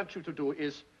 what I want you to do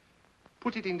is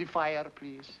put it in the fire,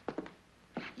 please.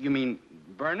 You mean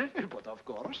burn it? But of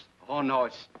course. Oh, no,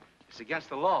 it's against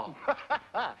the law.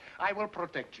 I will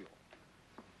protect you.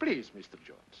 Please, Mr.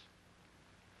 Jones.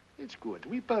 It's good.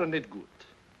 We burn it good.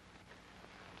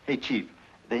 Hey, Chief,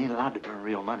 they ain't allowed to burn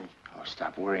real money. Oh,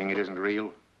 stop worrying. It isn't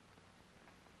real.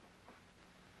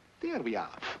 There we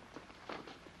are.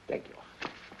 Thank you.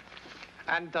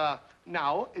 And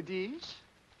now, these.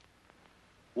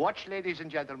 Watch, ladies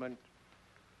and gentlemen.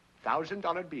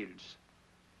 $1,000 bills.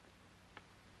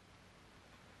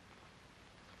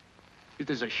 It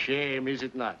is a shame, is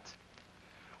it not?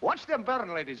 Watch them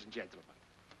burn, ladies and gentlemen.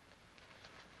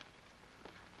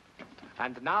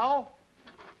 And now,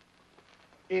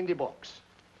 in the box.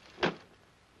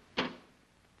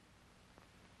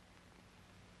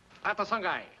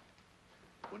 Atasangai,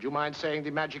 would you mind saying the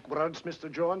magic words,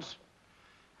 Mr. Jones?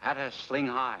 At a sling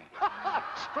high.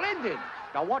 Splendid!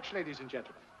 Now watch, ladies and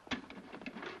gentlemen.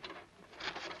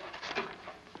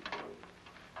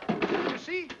 You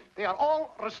see, they are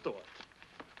all restored,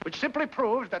 which simply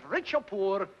proves that rich or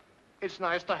poor, it's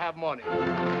nice to have money.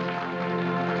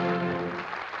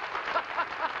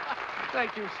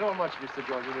 Thank you so much, Mr.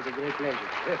 Jones. It was a great pleasure.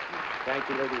 Thank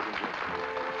you, ladies and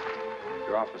gentlemen.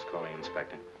 Your office calling,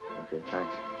 Inspector. Okay,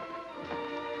 thanks.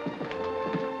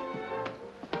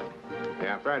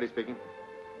 Yeah, Faraday speaking.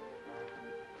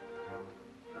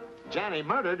 Johnny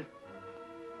murdered?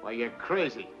 Why, you're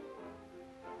crazy.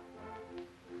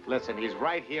 Listen, he's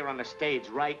right here on the stage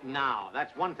right now.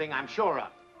 That's one thing I'm sure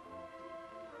of.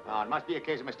 Oh, it must be a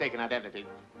case of mistaken identity.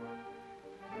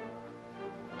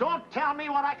 Don't tell me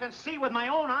what I can see with my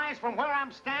own eyes from where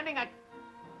I'm standing.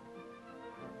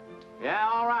 Yeah,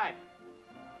 all right.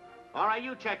 All right,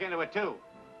 you check into it, too.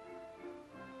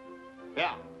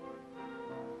 Yeah.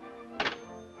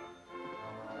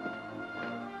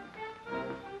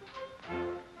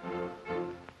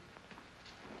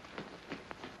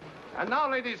 And now,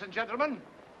 ladies and gentlemen,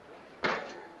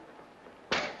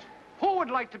 who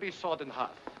would like to be sawed in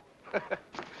half?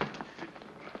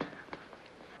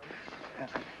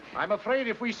 I'm afraid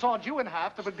if we sawed you in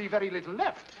half, there would be very little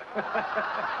left.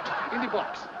 In the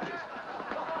box.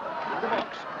 In the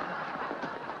box.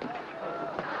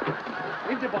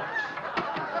 In the box.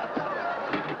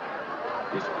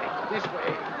 This way, this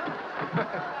way.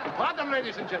 Pardon,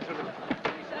 ladies and gentlemen.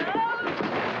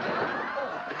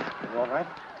 You all right?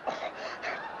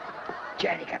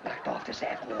 Jenny got knocked off this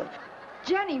afternoon.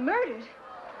 Jenny murdered?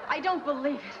 I don't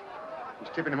believe it. He's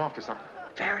tipping him off to something.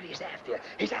 Faraday's after you.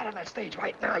 He's out on that stage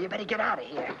right now. You better get out of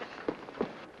here.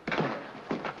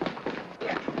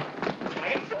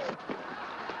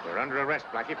 You're under arrest,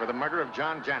 Blackie, for the murder of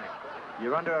John Janney.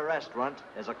 You're under arrest, Runt,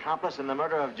 as accomplice in the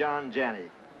murder of John Janney.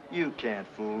 You can't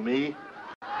fool me.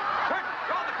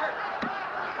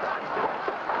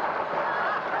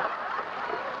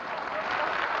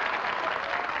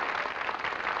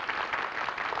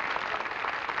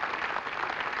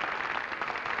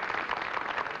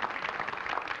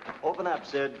 Open up,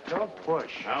 Sid. Don't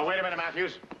push. Now, wait a minute,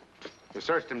 Matthews. You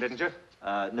searched him, didn't you?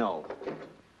 No.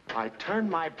 I turned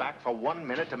my back for 1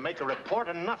 minute to make a report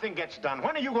and nothing gets done.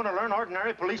 When are you going to learn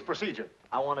ordinary police procedure?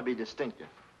 I want to be distinctive.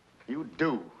 You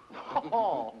do.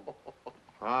 Oh.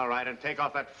 All right, and take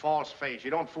off that false face.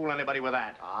 You don't fool anybody with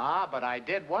that. Ah, but I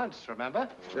did once, remember?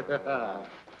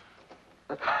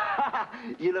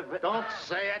 You look... Don't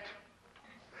say it.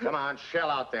 Come on, shell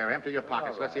out there. Empty your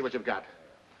pockets. Let's see what you've got.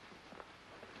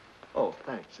 Oh,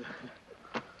 thanks.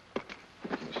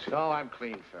 So I'm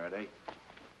clean, Faraday.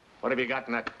 What have you got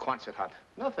in that Quonset hut?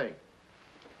 Nothing.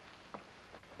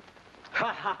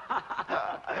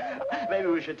 Maybe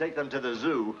we should take them to the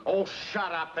zoo. Oh,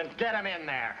 shut up and get him in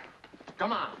there.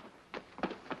 Come on.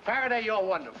 Faraday, you're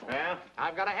wonderful. Yeah?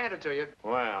 I've got to hand it to you.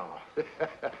 Well.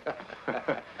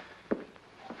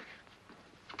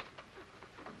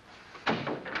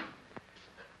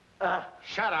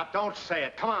 Shut up. Don't say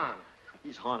it. Come on.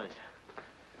 He's haunted.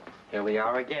 Here we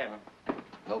are again.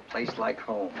 No place like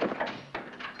home.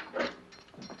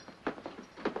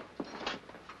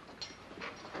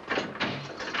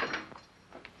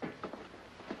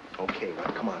 Okay,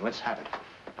 well, come on, let's have it.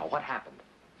 Now, what happened?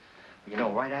 You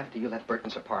know, right after you left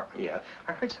Burton's apartment,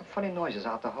 I heard some funny noises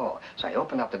out the hall. So I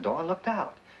opened up the door and looked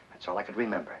out. That's all I could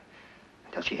remember.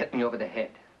 Until she hit me over the head.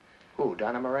 Who,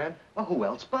 Dinah Moran? Well, who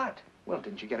else but? Well,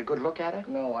 didn't you get a good look at her?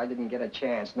 No, I didn't get a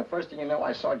chance. And the first thing you know,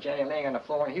 I saw Jenny laying on the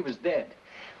floor and he was dead.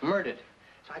 Murdered.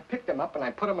 So I picked him up and I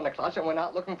put him in the closet and went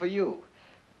out looking for you.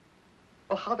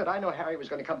 Well, how did I know Harry was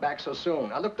going to come back so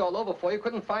soon? I looked all over for you,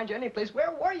 couldn't find you anyplace.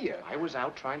 Where were you? I was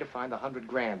out trying to find the $100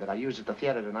 grand that I used at the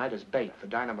theater tonight as bait for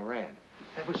Dinah Moran.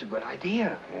 That was a good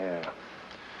idea. Yeah.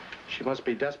 She must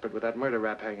be desperate with that murder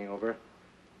rap hanging over her.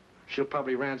 She'll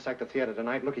probably ransack the theater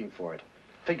tonight looking for it,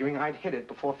 figuring I'd hit it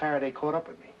before Faraday caught up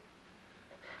with me.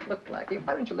 Look, Blackie,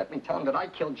 why don't you let me tell him that I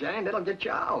killed Jan? That'll get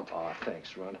you out. Oh,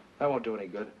 thanks, Ron. That won't do any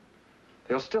good.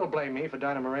 They'll still blame me for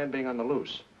Dinah Moran being on the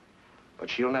loose. But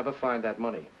she'll never find that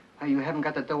money. Oh, you haven't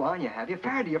got the dough on you, have you?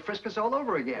 Faraday, you're Friskus all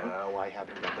over again. No, I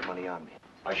haven't got the money on me.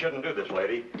 I shouldn't do this,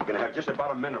 lady. You're gonna have just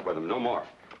about a minute with him, no more.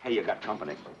 Hey, you got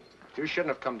company. You shouldn't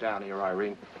have come down here,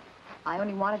 Irene. I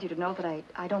only wanted you to know that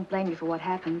I don't blame you for what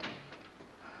happened.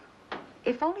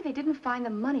 If only they didn't find the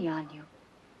money on you.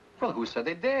 Well, who said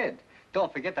they did?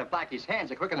 Don't forget that Blackie's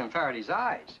hands are quicker than Faraday's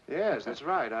eyes. Yes, that's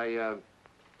right.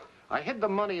 I hid the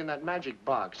money in that magic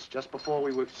box just before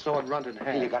we saw it run in half.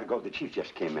 Hey, you gotta go. The chief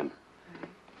just came in.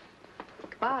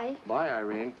 Bye. Bye,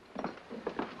 Irene.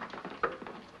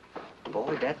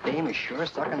 Boy, that dame is sure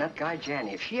sucking that guy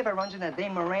Janny. If she ever runs into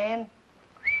Dame Moran,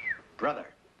 brother.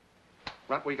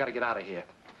 Runt, we gotta get out of here.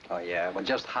 Oh, yeah? Well,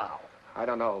 just how? I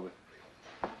don't know.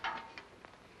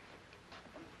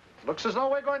 Looks as though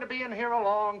we're going to be in here a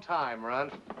long time,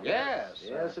 Runt. Yes.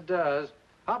 Yes, it does.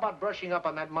 How about brushing up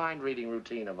on that mind-reading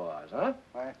routine of ours, huh?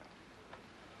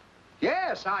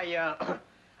 Yes,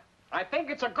 I think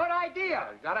it's a good idea.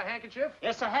 Got a handkerchief?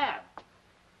 Yes, I have.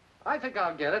 I think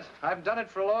I'll get it. I've done it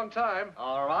for a long time.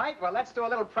 All right, well, let's do a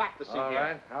little practicing All here.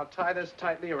 right, I'll tie this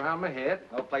tightly around my head.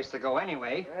 No place to go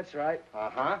anyway. That's right.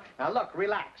 Uh-huh. Now, look,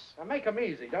 relax. Now, make them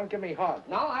easy. Don't give me hard.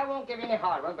 No, I won't give you any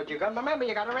hard ones, but you gotta remember,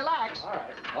 you gotta relax. All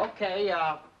right. Okay,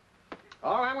 all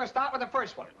right, I'm gonna start with the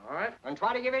first one. All right. And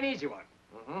try to give you an easy one.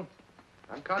 Mm-hmm.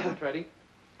 I'm concentrating.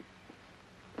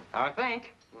 I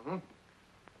think. Mm-hmm.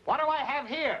 What do I have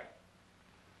here?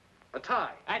 A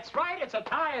tie. That's right, it's a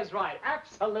tie is right.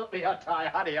 Absolutely a tie.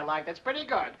 How do you like? That's pretty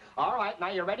good. All right, now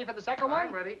you ready for the second one?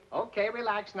 I'm ready. Okay,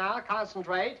 relax now,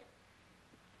 concentrate.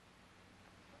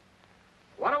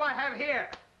 What do I have here?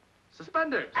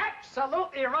 Suspenders.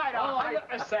 Absolutely right,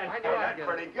 100%. I knew I'd get it.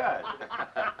 Pretty good.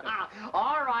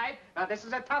 All right, now this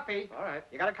is a toughie. All right.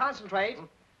 You gotta concentrate.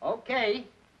 Okay.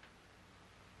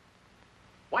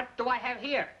 What do I have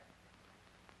here?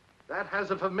 That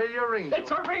has a familiar ring to it.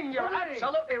 It's a ring. You're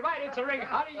absolutely right. It's a ring.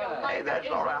 How do you like Hey, that's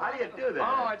all right. How do you do that?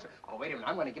 Oh, it's... Oh, wait a minute.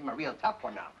 I'm going to give him a real tough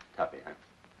one now. Tuffy, huh?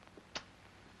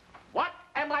 What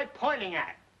am I pointing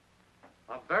at?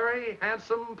 A very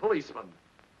handsome policeman.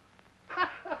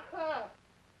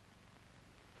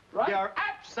 Right? You're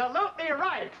absolutely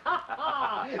right.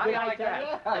 I like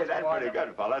that. Hey, that's pretty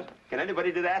good, fellas. Can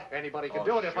anybody do that? Anybody can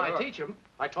do it if I teach him.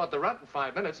 I taught the Runt in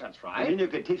 5 minutes. That's You right. mean you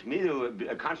could teach me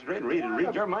to concentrate and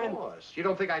read your mind? Of course. You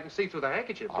don't think I can see through the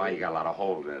handkerchief, do Oh, you got a lot of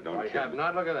holes in it, don't I you? have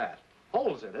not. Look at that.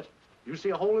 Holes in it. You see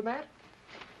a hole in that?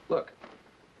 Look.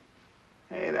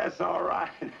 Hey, that's all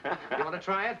right. You want to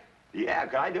try it? Yeah,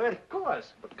 can I do it? Of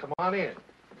course. But come on in.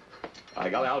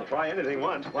 I'll try anything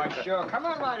once. Why, sure. Come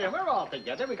on right in. We're all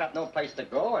together. We got no place to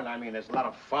go, and I mean, it's a lot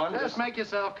of fun. Just make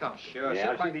yourself comfortable. Sure, Yeah, sit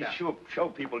I see like these that. show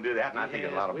people do that, and I think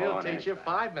it's a lot of fun. We'll teach you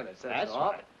 5 minutes. That's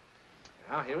all. right.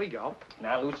 Now, here we go.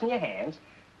 Now, loosen your hands.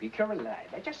 Be careful.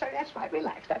 Just say, that's right.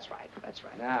 Relax. That's right. That's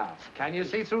right. Now, can you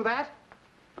see through that?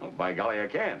 Oh, by golly, I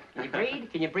can. Can you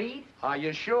breathe? Can you breathe? Are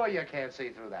you sure you can't see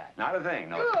through that? Not a thing,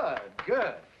 no. Good,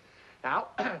 good. Now,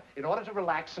 in order to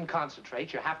relax and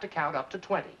concentrate, you have to count up to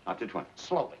 20. Up to 20.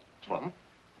 Slowly. Slow.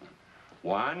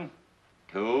 1,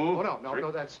 2. Oh, no,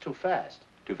 three. that's too fast.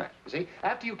 Too fast. You see,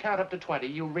 after you count up to 20,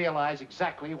 you realize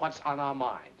exactly what's on our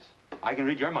minds. I can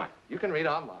read your mind. You can read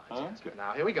our minds. Oh, that's good.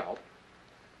 Now, here we go.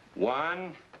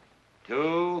 1,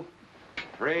 2,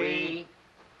 3,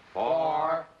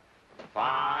 4,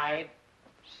 5,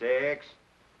 6,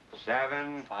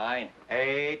 7, Fine.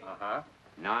 8, Uh-huh.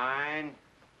 9,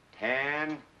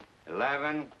 10,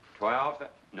 11, 12,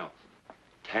 no.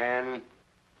 10,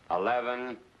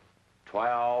 11,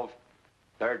 12,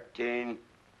 13,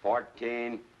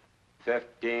 14,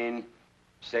 15,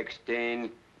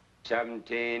 16,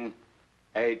 17,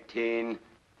 18,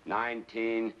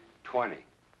 19, 20.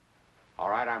 All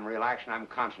right, I'm relaxing, I'm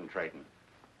concentrating.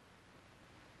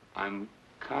 I'm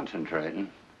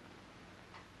concentrating.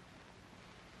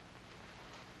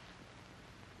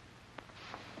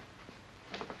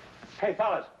 Hey,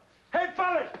 fellas! Hey,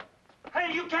 fellas!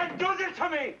 Hey, you can't do this to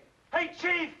me! Hey,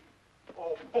 Chief!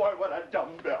 Oh, boy, what a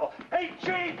dumbbell. Hey,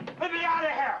 Chief, let me out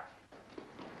of here!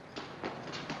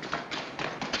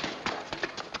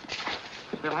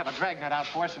 They'll have a dragnet out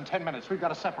for us in 10 minutes. We've got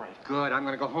to separate. Good. I'm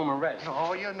going to go home and rest.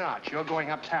 No, you're not. You're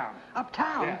going uptown.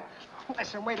 Uptown? Yeah.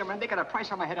 Listen, wait a minute. They got a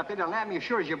price on my head up there. They'll nab me as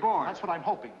sure as you're born. That's what I'm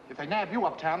hoping. If they nab you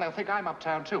uptown, they'll think I'm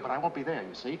uptown, too, but I won't be there,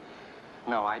 you see.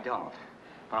 No, I don't.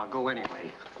 But I'll go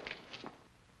anyway.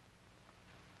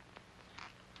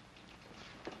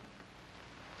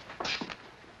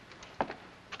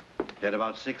 Dead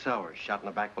about 6 hours, shot in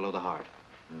the back below the heart.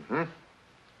 Mm-hmm.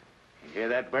 You hear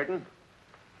that, Burton?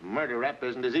 Murder rap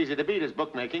isn't as easy to beat as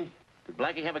bookmaking. Did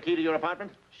Blackie have a key to your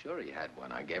apartment? Sure he had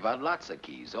one. I gave out lots of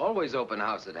keys. Always open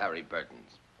house at Harry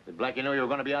Burton's. Did Blackie know you were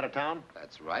going to be out of town?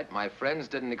 That's right. My friends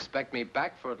didn't expect me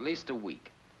back for at least a week.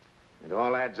 It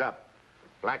all adds up.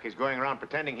 Blackie's going around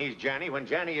pretending he's Johnny when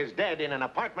Johnny is dead in an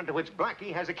apartment to which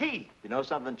Blackie has a key. You know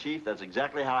something, Chief? That's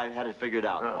exactly how I had it figured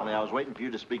out. Only I was waiting for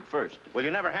you to speak first. Well,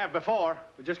 you never have before.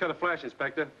 We just got a flash,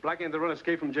 Inspector. Blackie and the run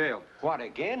escaped from jail. What,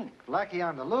 again? Blackie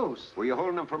on the loose. Were you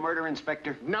holding him for murder,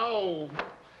 Inspector? No.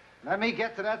 Let me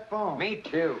get to that phone. Me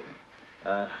too.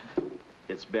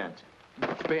 It's bent.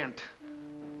 Bent.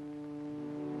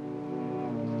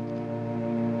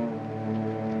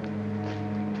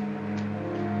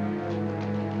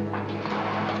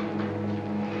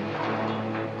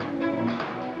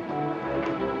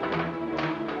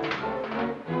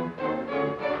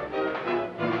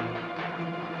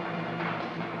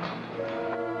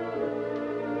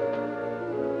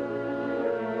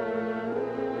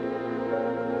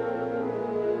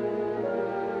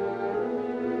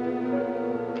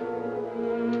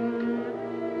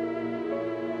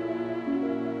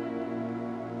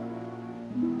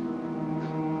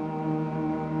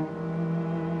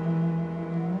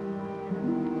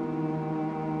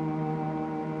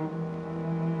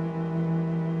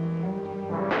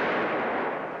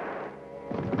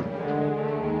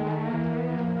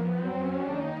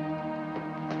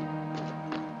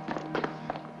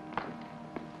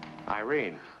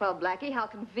 Irene. Well, Blackie, how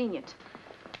convenient.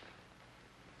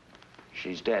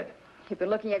 She's dead. You've been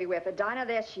looking everywhere for Dinah.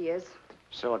 There she is.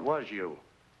 So it was you.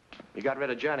 You got rid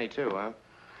of Jenny, too, huh?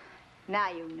 Now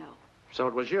you know. So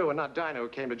it was you and not Dinah who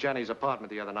came to Jenny's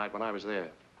apartment the other night when I was there.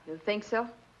 You think so?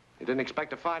 You didn't expect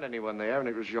to find anyone there, and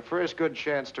it was your first good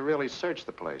chance to really search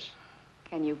the place.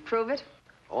 Can you prove it?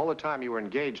 All the time you were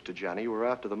engaged to Jenny, you were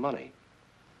after the money.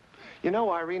 You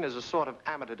know, Irene is a sort of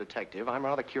amateur detective. I'm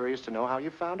rather curious to know how you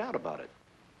found out about it.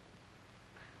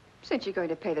 Since you're going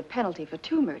to pay the penalty for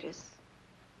 2 murders,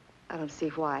 I don't see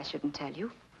why I shouldn't tell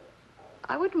you.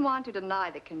 I wouldn't want to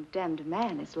deny the condemned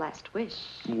man his last wish.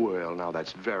 Well, now,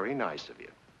 that's very nice of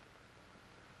you.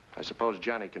 I suppose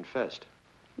Johnny confessed.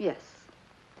 Yes.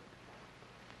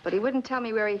 But he wouldn't tell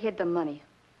me where he hid the money.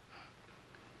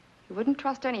 He wouldn't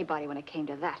trust anybody when it came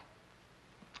to that.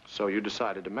 So you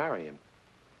decided to marry him.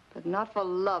 But not for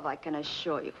love, I can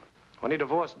assure you. When he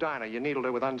divorced Dinah, you needled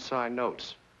her with unsigned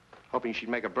notes, hoping she'd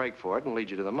make a break for it and lead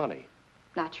you to the money.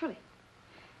 Naturally.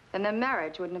 Then the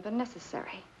marriage wouldn't have been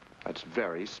necessary. That's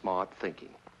very smart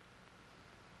thinking.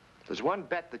 There's one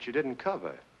bet that you didn't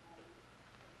cover.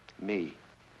 Me.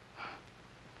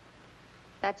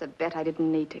 That's a bet I didn't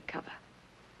need to cover.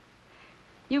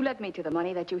 You led me to the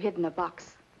money that you hid in the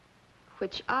box,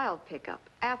 which I'll pick up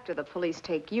after the police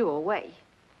take you away.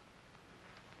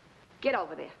 Get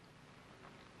over there.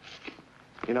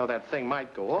 You know, that thing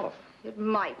might go off. It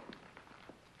might.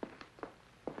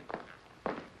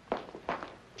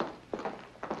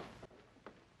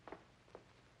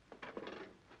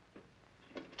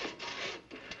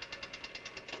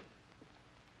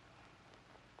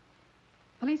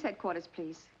 Police headquarters,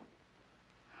 please.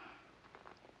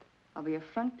 I'll be a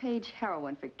front-page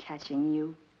heroine for catching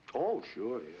you. Oh,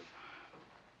 sure, dear.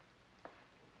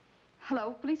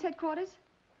 Hello, police headquarters?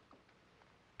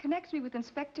 Connect me with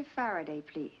Inspector Farraday,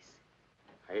 please.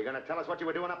 Are you going to tell us what you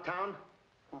were doing uptown?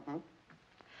 Mm-hmm.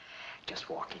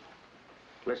 Just walking.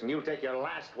 Listen, you'll take your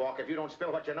last walk if you don't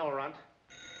spill what you know, Runt.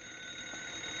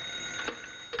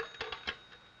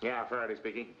 Yeah, Faraday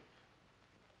speaking.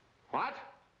 What?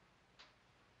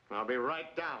 I'll be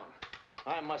right down.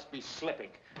 I must be slipping.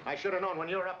 I should have known when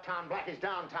you were uptown, Blackie's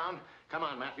downtown. Come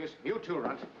on, Matthews. You too,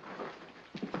 Runt.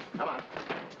 Come on.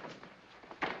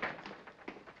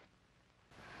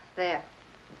 There.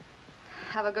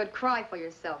 Have a good cry for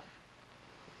yourself.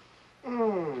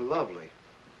 Lovely.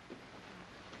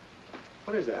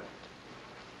 What is that?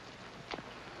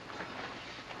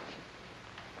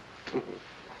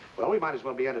 Well, we might as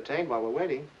well be entertained while we're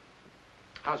waiting.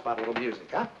 How's about a little music,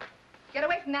 huh? Get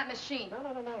away from that machine.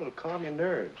 No. It'll calm your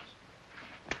nerves.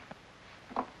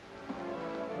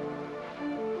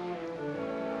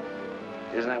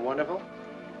 Isn't that wonderful?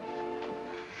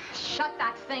 Shut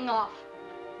that thing off.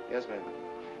 Yes, ma'am.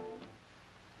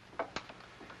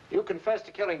 You confessed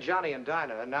to killing Johnny and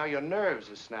Dinah, and now your nerves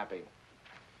are snapping.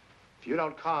 If you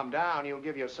don't calm down, you'll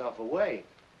give yourself away.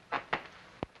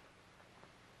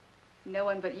 No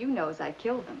one but you knows I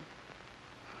killed them.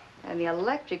 And the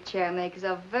electric chair makes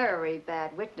a very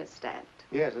bad witness stand.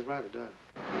 Yes, that's right, it does.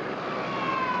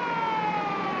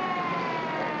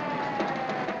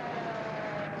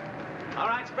 All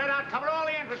right, spread out. Cover all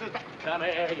the entrances. Come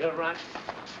here, you runt.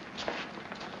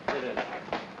 Sit in.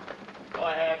 Go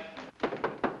ahead.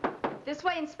 This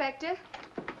way, Inspector.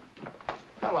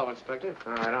 Hello, Inspector.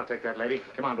 All right, I'll take that lady.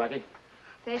 Come on, Blackie.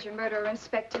 There's your murderer,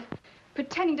 Inspector.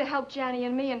 Pretending to help Janny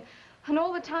and me, and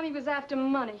all the time he was after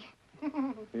money.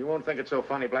 You won't think it's so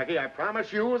funny, Blackie. I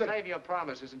promise you that... Save your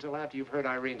promises until after you've heard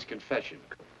Irene's confession.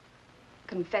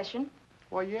 Confession?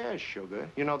 Well, yes, sugar.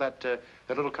 You know that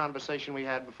little conversation we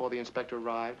had before the inspector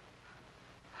arrived?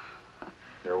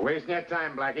 You're wasting your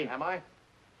time, Blackie. Am I?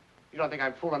 You don't think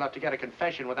I'm fool enough to get a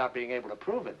confession without being able to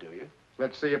prove it, do you?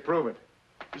 Let's see you prove it.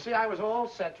 You see, I was all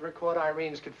set to record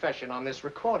Irene's confession on this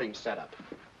recording setup.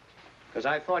 Because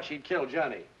I thought she'd killed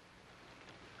Johnny.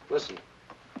 Listen.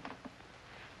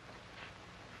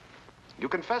 You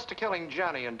confessed to killing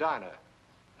Johnny and Dinah,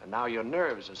 and now your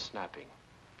nerves are snapping.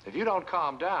 If you don't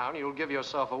calm down, you'll give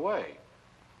yourself away.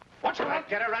 Watch her, Rat.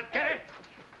 Get her, Rat. Get it!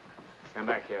 Come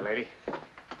back here, lady.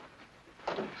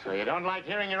 So you don't like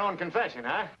hearing your own confession,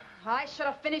 huh? I should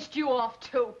have finished you off,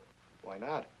 too. Why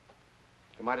not?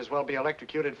 You might as well be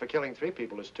electrocuted for killing 3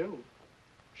 people as 2.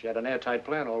 She had an airtight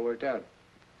plan all worked out.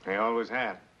 They always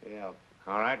have. Yeah.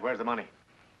 All right, where's the money?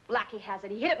 Blackie has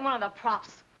it. He hid it in one of the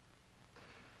props.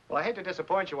 Well, I hate to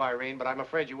disappoint you, Irene, but I'm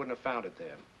afraid you wouldn't have found it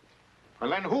there. Well,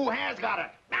 then who has got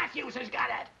it? Matthews has got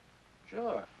it.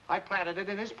 Sure. I planted it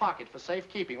in his pocket for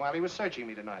safekeeping while he was searching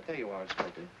me tonight. There you are,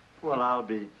 Inspector. Well, I'll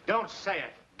be... Don't say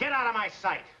it. Get out of my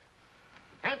sight.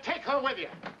 And take her with you.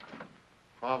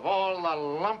 Of all the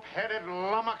lump-headed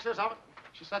lummoxes of...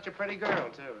 She's such a pretty girl,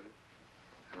 too.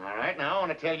 All right, now I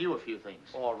want to tell you a few things.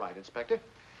 All right, Inspector.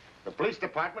 The police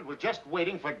department was just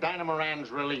waiting for Dinah Moran's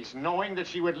release, knowing that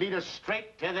she would lead us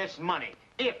straight to this money,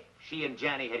 if she and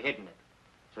Johnny had hidden it.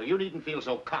 So you needn't feel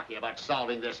so cocky about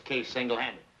solving this case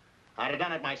single-handed. I'd have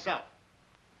done it myself.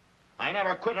 I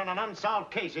never quit on an unsolved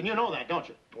case, and you know that, don't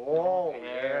you? Oh,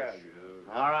 yes.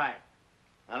 All right.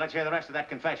 Now let's hear the rest of that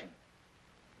confession.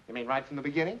 You mean right from the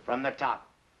beginning? From the top.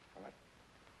 All right.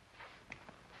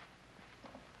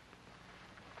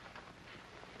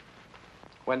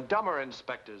 When dumber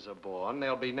inspectors are born,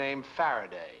 they'll be named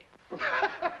Farraday.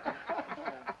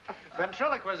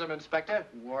 Ventriloquism, Inspector.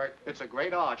 What? It's a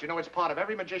great art. You know, it's part of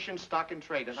every magician's stock and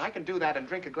trade, and I can do that and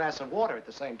drink a glass of water at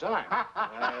the same time.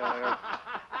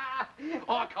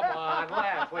 Oh, come on,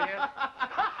 laugh, will you?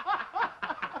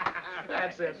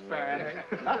 That's it, Farraday.